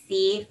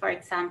see, for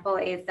example,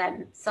 is that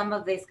some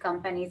of these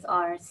companies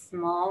are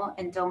small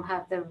and don't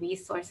have the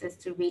resources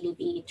to really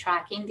be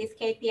tracking these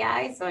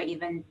KPIs or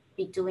even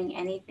be doing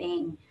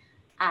anything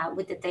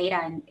with the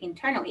data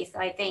internally. So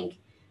I think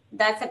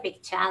that's a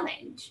big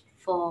challenge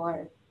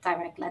for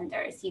direct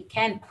lenders. You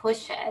can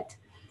push it,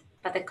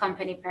 but the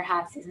company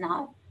perhaps is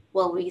not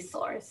well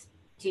resourced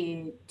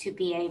to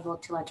be able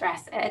to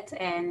address it.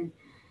 And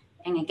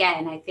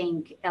again, I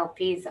think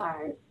LPs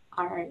are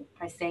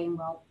saying,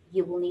 well,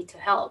 you will need to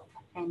help,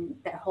 and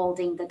they're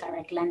holding the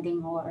direct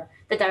lending or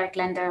the direct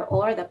lender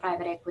or the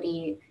private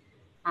equity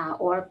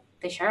or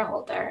the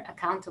shareholder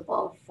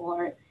accountable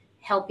for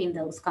helping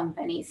those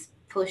companies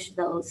push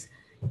those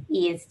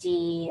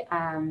ESG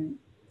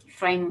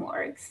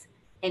frameworks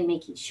and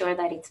making sure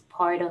that it's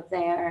part of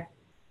their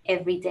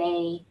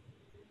everyday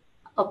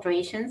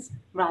operations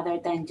rather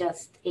than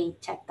just a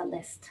check the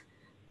list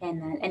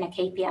and a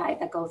KPI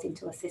that goes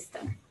into a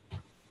system.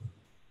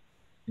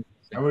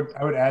 I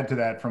would add to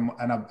that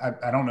and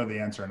I don't know the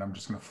answer, and I'm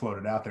just going to float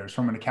it out there. It's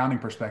from an accounting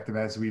perspective,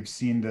 as we've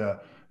seen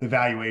the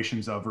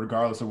valuations of,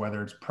 regardless of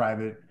whether it's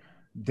private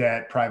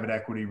debt, private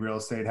equity, real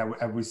estate,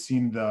 have we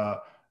seen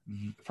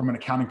from an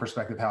accounting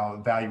perspective,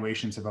 how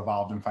valuations have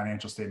evolved in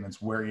financial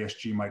statements, where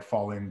ESG might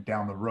fall in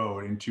down the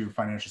road into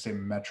financial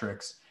statement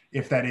metrics,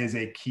 if that is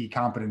a key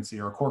competency,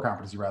 or a core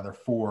competency rather,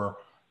 for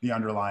the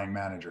underlying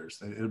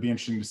managers. It'll be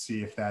interesting to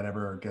see if that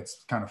ever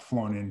gets kind of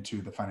flown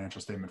into the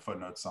financial statement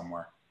footnotes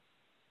somewhere.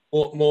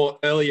 Or more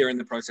earlier in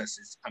the process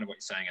is kind of what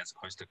you're saying, as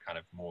opposed to kind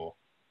of more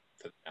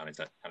further down. Is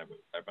that kind of what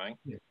they're buying?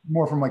 Yeah.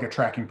 More from like a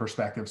tracking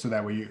perspective, so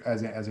that way, you,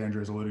 as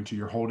Andrew is alluding to,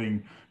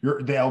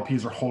 the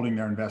LPs are holding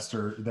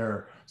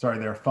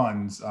their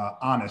funds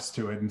honest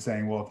to it and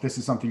saying, well, if this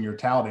is something you're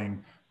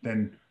touting,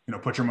 then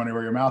put your money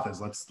where your mouth is.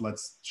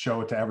 Let's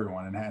show it to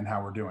everyone and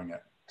how we're doing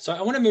it. So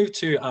I want to move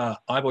to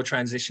IBOR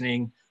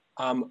transitioning.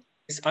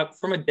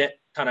 From a debt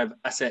kind of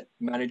asset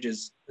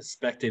manager's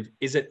perspective,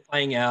 is it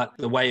playing out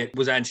the way it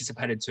was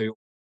anticipated to?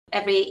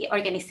 Every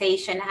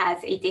organization has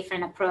a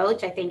different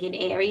approach. I think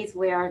in Ares,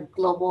 we are a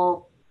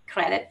global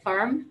credit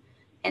firm,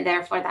 and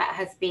therefore that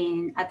has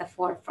been at the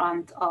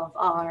forefront of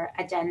our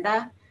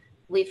agenda.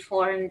 We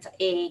formed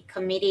a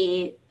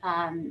committee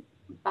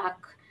back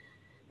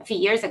a few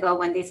years ago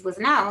when this was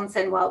announced,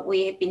 and what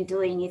we have been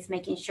doing is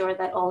making sure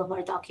that all of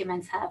our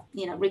documents have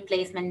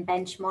replacement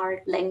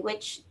benchmark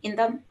language in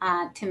them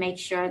to make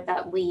sure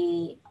that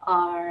we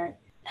are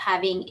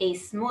having a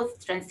smooth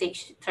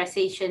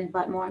transition,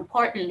 but more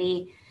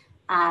importantly,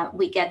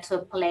 we get to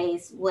a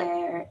place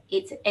where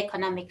it's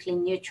economically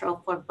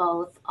neutral for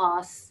both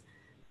us,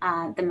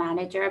 the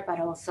manager, but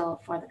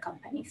also for the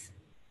companies.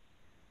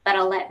 But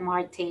I'll let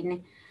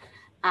Martin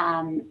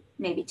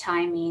maybe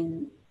chime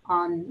in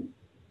on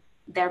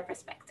their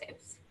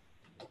perspectives.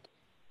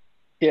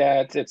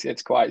 Yeah,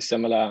 it's quite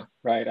similar,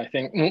 right? I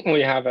think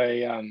we have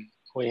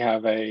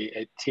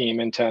a team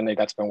internally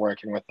that's been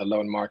working with the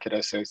Loan Market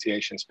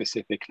Association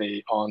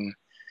specifically on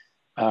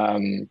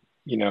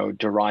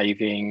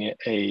deriving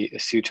a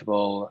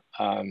suitable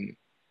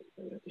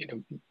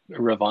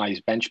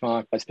revised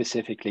benchmark, but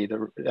specifically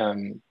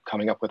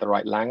coming up with the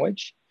right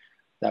language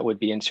that would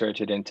be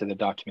inserted into the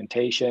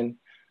documentation.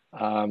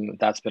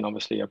 That's been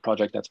obviously a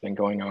project that's been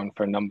going on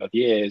for a number of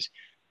years.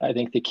 I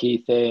think the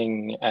key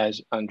thing, as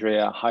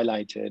Andrea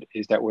highlighted,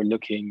 is that we're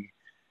looking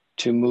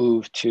to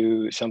move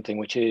to something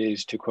which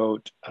is, to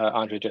quote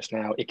Andrea just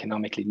now,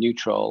 economically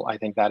neutral. I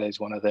think that is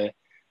one of the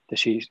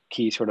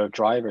key sort of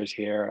drivers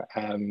here.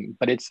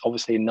 But it's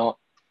obviously not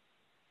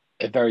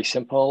a very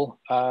simple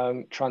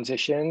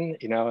transition.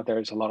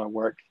 There's a lot of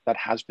work that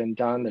has been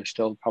done. There's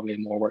still probably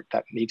more work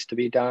that needs to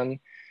be done.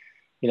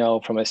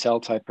 From a sell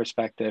side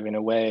perspective, in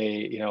a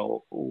way,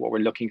 what we're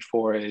looking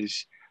for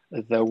is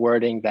the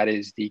wording that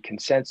is the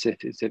consensus,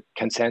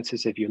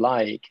 if you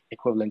like,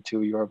 equivalent to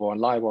Euribor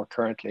and LIBOR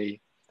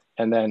currently.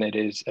 And then it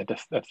is a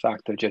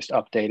fact of just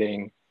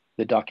updating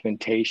the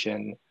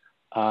documentation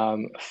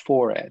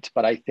for it.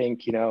 But I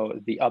think,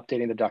 the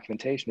updating the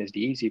documentation is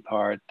the easy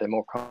part. The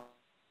more complex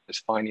is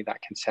finding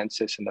that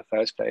consensus in the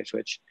first place,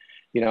 which,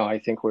 I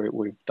think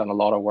we've done a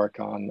lot of work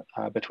on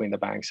between the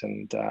banks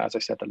and, as I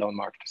said, the Loan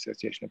Market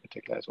Association in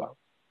particular as well.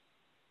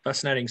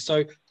 Fascinating.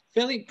 So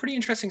pretty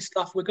interesting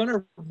stuff. We're going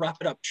to wrap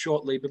it up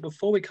shortly, but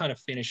before we kind of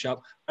finish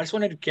up, I just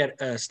wanted to get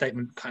a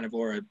statement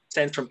or a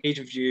sense from each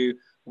of you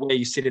where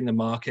you sit in the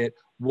market,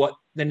 what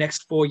the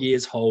next 4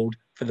 years hold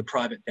for the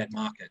private debt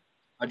market.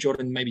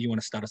 Jordan, maybe you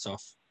want to start us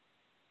off.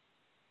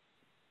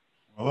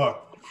 Well,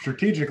 look,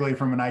 strategically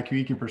from an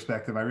IQEQ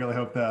perspective, I really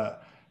hope the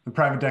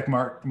private debt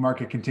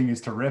market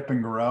continues to rip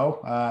and grow.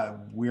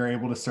 We are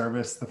able to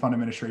service the fund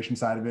administration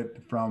side of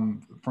it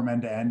from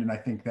end to end, and I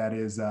think that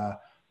is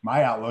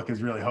my outlook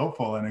is really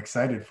hopeful and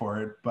excited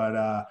for it. But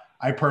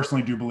I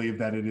personally do believe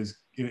that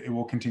it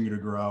will continue to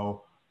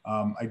grow.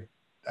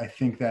 I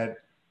think that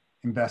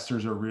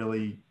investors are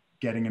really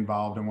getting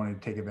involved and wanting to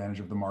take advantage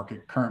of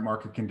the current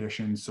market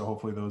conditions. So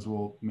hopefully those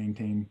will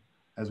maintain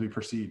as we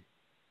proceed.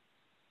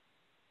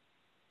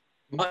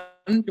 Martin,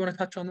 do you want to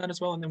touch on that as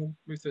well, and then we'll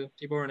move to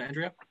Tibor and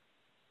Andrea?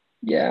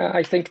 Yeah,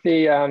 I think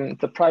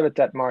the private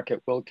debt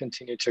market will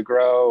continue to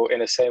grow in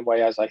the same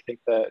way as I think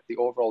the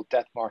overall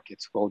debt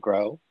markets will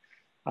grow.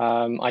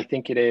 I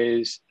think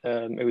it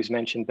was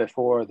mentioned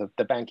before that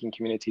the banking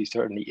community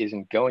certainly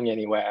isn't going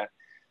anywhere.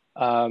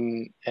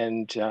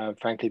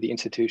 Frankly, the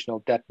institutional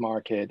debt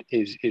market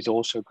is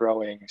also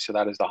growing. So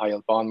that is the high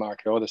yield bond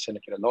market or the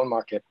syndicated loan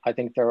market. I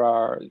think there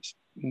are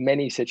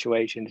many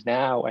situations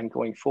now and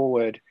going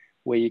forward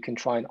where you can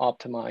try and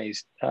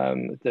optimize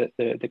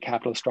the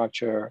capital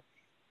structure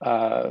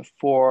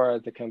for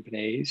the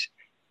companies,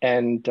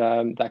 and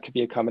that could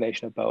be a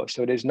combination of both.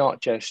 So it is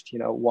not just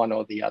one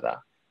or the other.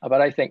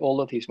 But I think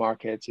all of these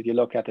markets, if you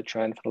look at the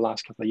trend for the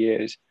last couple of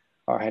years,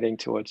 are heading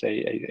towards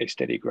a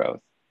steady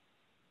growth.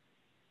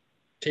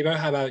 Tibor,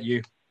 how about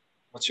you?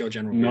 What's your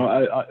general view? No,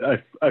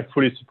 I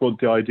fully support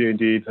the idea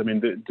indeed. I mean,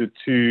 the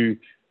two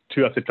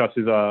asset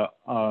classes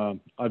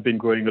have been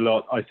growing a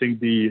lot. I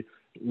think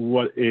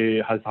what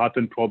has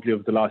happened probably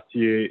over the last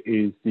year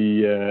is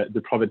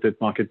the private debt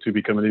market to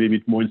become a little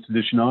bit more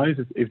institutionalized,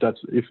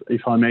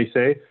 if I may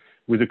say,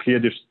 with a clear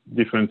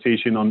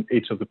differentiation on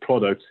each of the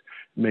products,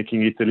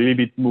 making it a little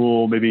bit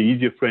more maybe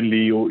easier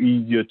friendly or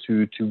easier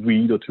to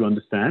read or to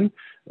understand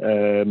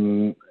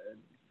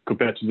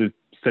compared to the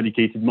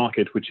syndicated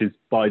market, which is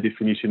by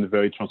definition a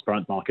very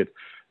transparent market.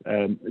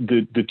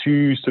 The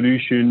two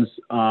solutions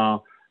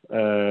are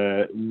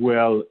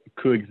well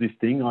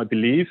coexisting, I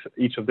believe,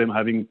 each of them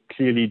having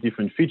clearly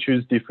different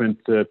features,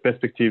 different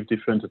perspective,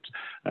 different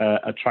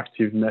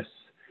attractiveness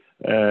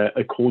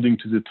according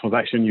to the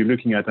transaction you're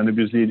looking at. And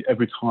obviously,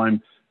 every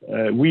time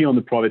we on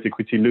the private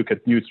equity look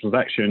at new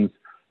transactions,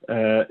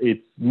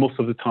 it's most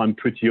of the time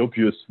pretty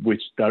obvious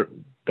which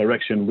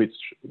direction, which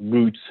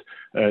routes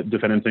the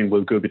financing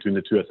will go between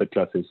the two asset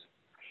classes.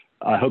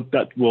 I hope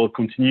that will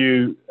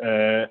continue,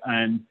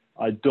 and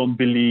I don't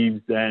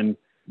believe then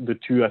the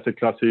two asset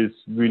classes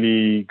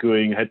really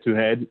going head to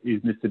head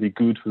is necessarily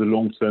good for the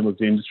long term of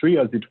the industry,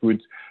 as it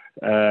would,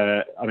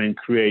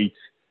 create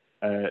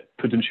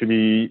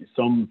potentially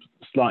some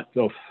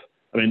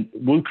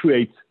will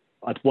create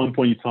at one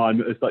point in time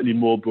a slightly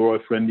more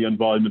borrower-friendly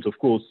environment, of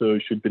course, so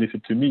it should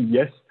benefit to me,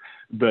 yes,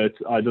 but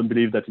I don't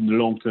believe that in the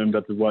long term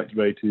that's the right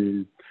way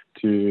to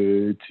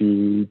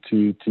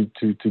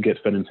get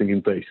financing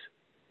in place.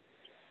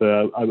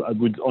 So I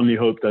would only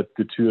hope that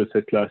the two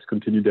asset classes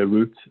continue their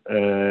route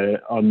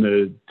on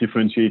a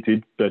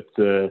differentiated but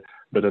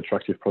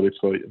attractive products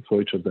for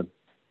each of them.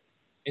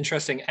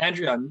 Interesting.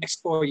 Andrea,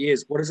 next 4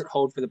 years, what does it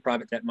hold for the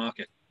private debt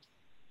market?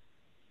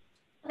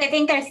 I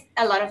think there's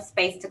a lot of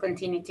space to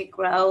continue to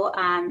grow,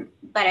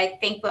 but I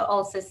think we'll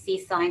also see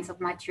signs of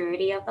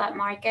maturity of that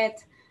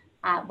market.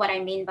 What I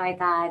mean by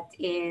that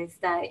is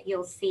that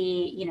you'll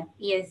see,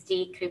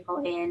 ESG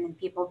trickle in and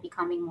people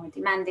becoming more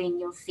demanding.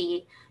 You'll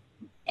see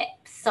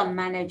some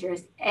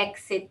managers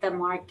exit the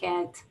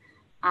market,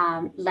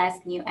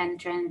 less new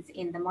entrants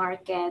in the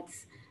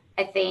markets.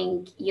 I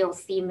think you'll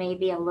see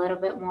maybe a little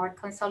bit more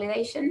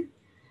consolidation.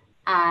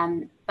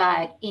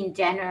 But in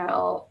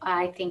general,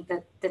 I think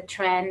that the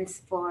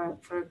trends for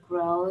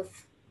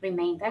growth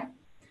remain there.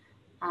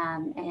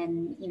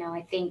 And,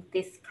 I think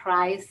this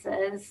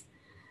crisis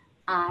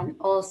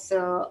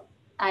also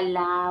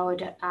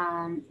allowed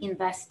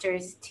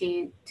investors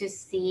to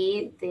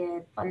see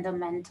the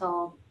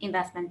fundamental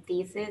investment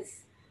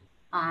thesis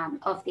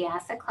of the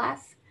asset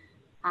class.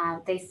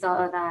 They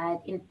saw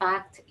that, in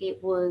fact,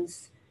 it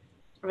was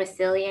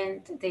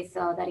resilient. They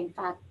saw that, in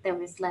fact, there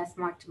was less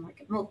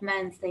mark-to-market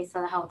movements. They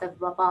saw how the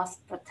robust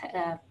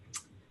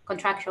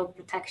contractual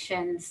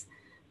protections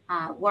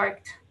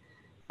worked.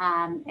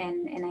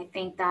 And I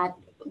think that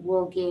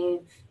will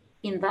give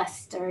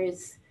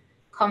investors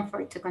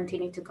comfort to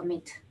continue to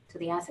commit to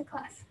the asset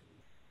class.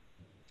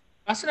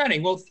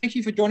 Fascinating. Well, thank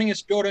you for joining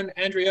us, Jordan,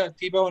 Andrea,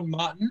 Tibor, and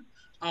Martin.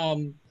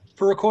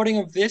 For recording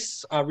of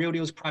this, Real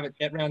Deals Private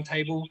Debt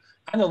Roundtable,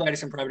 and the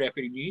latest in private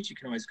equity news, you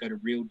can always go to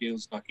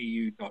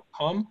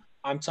realdeals.eu.com.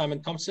 I'm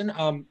Simon Thompson.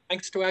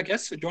 Thanks to our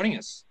guests for joining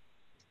us.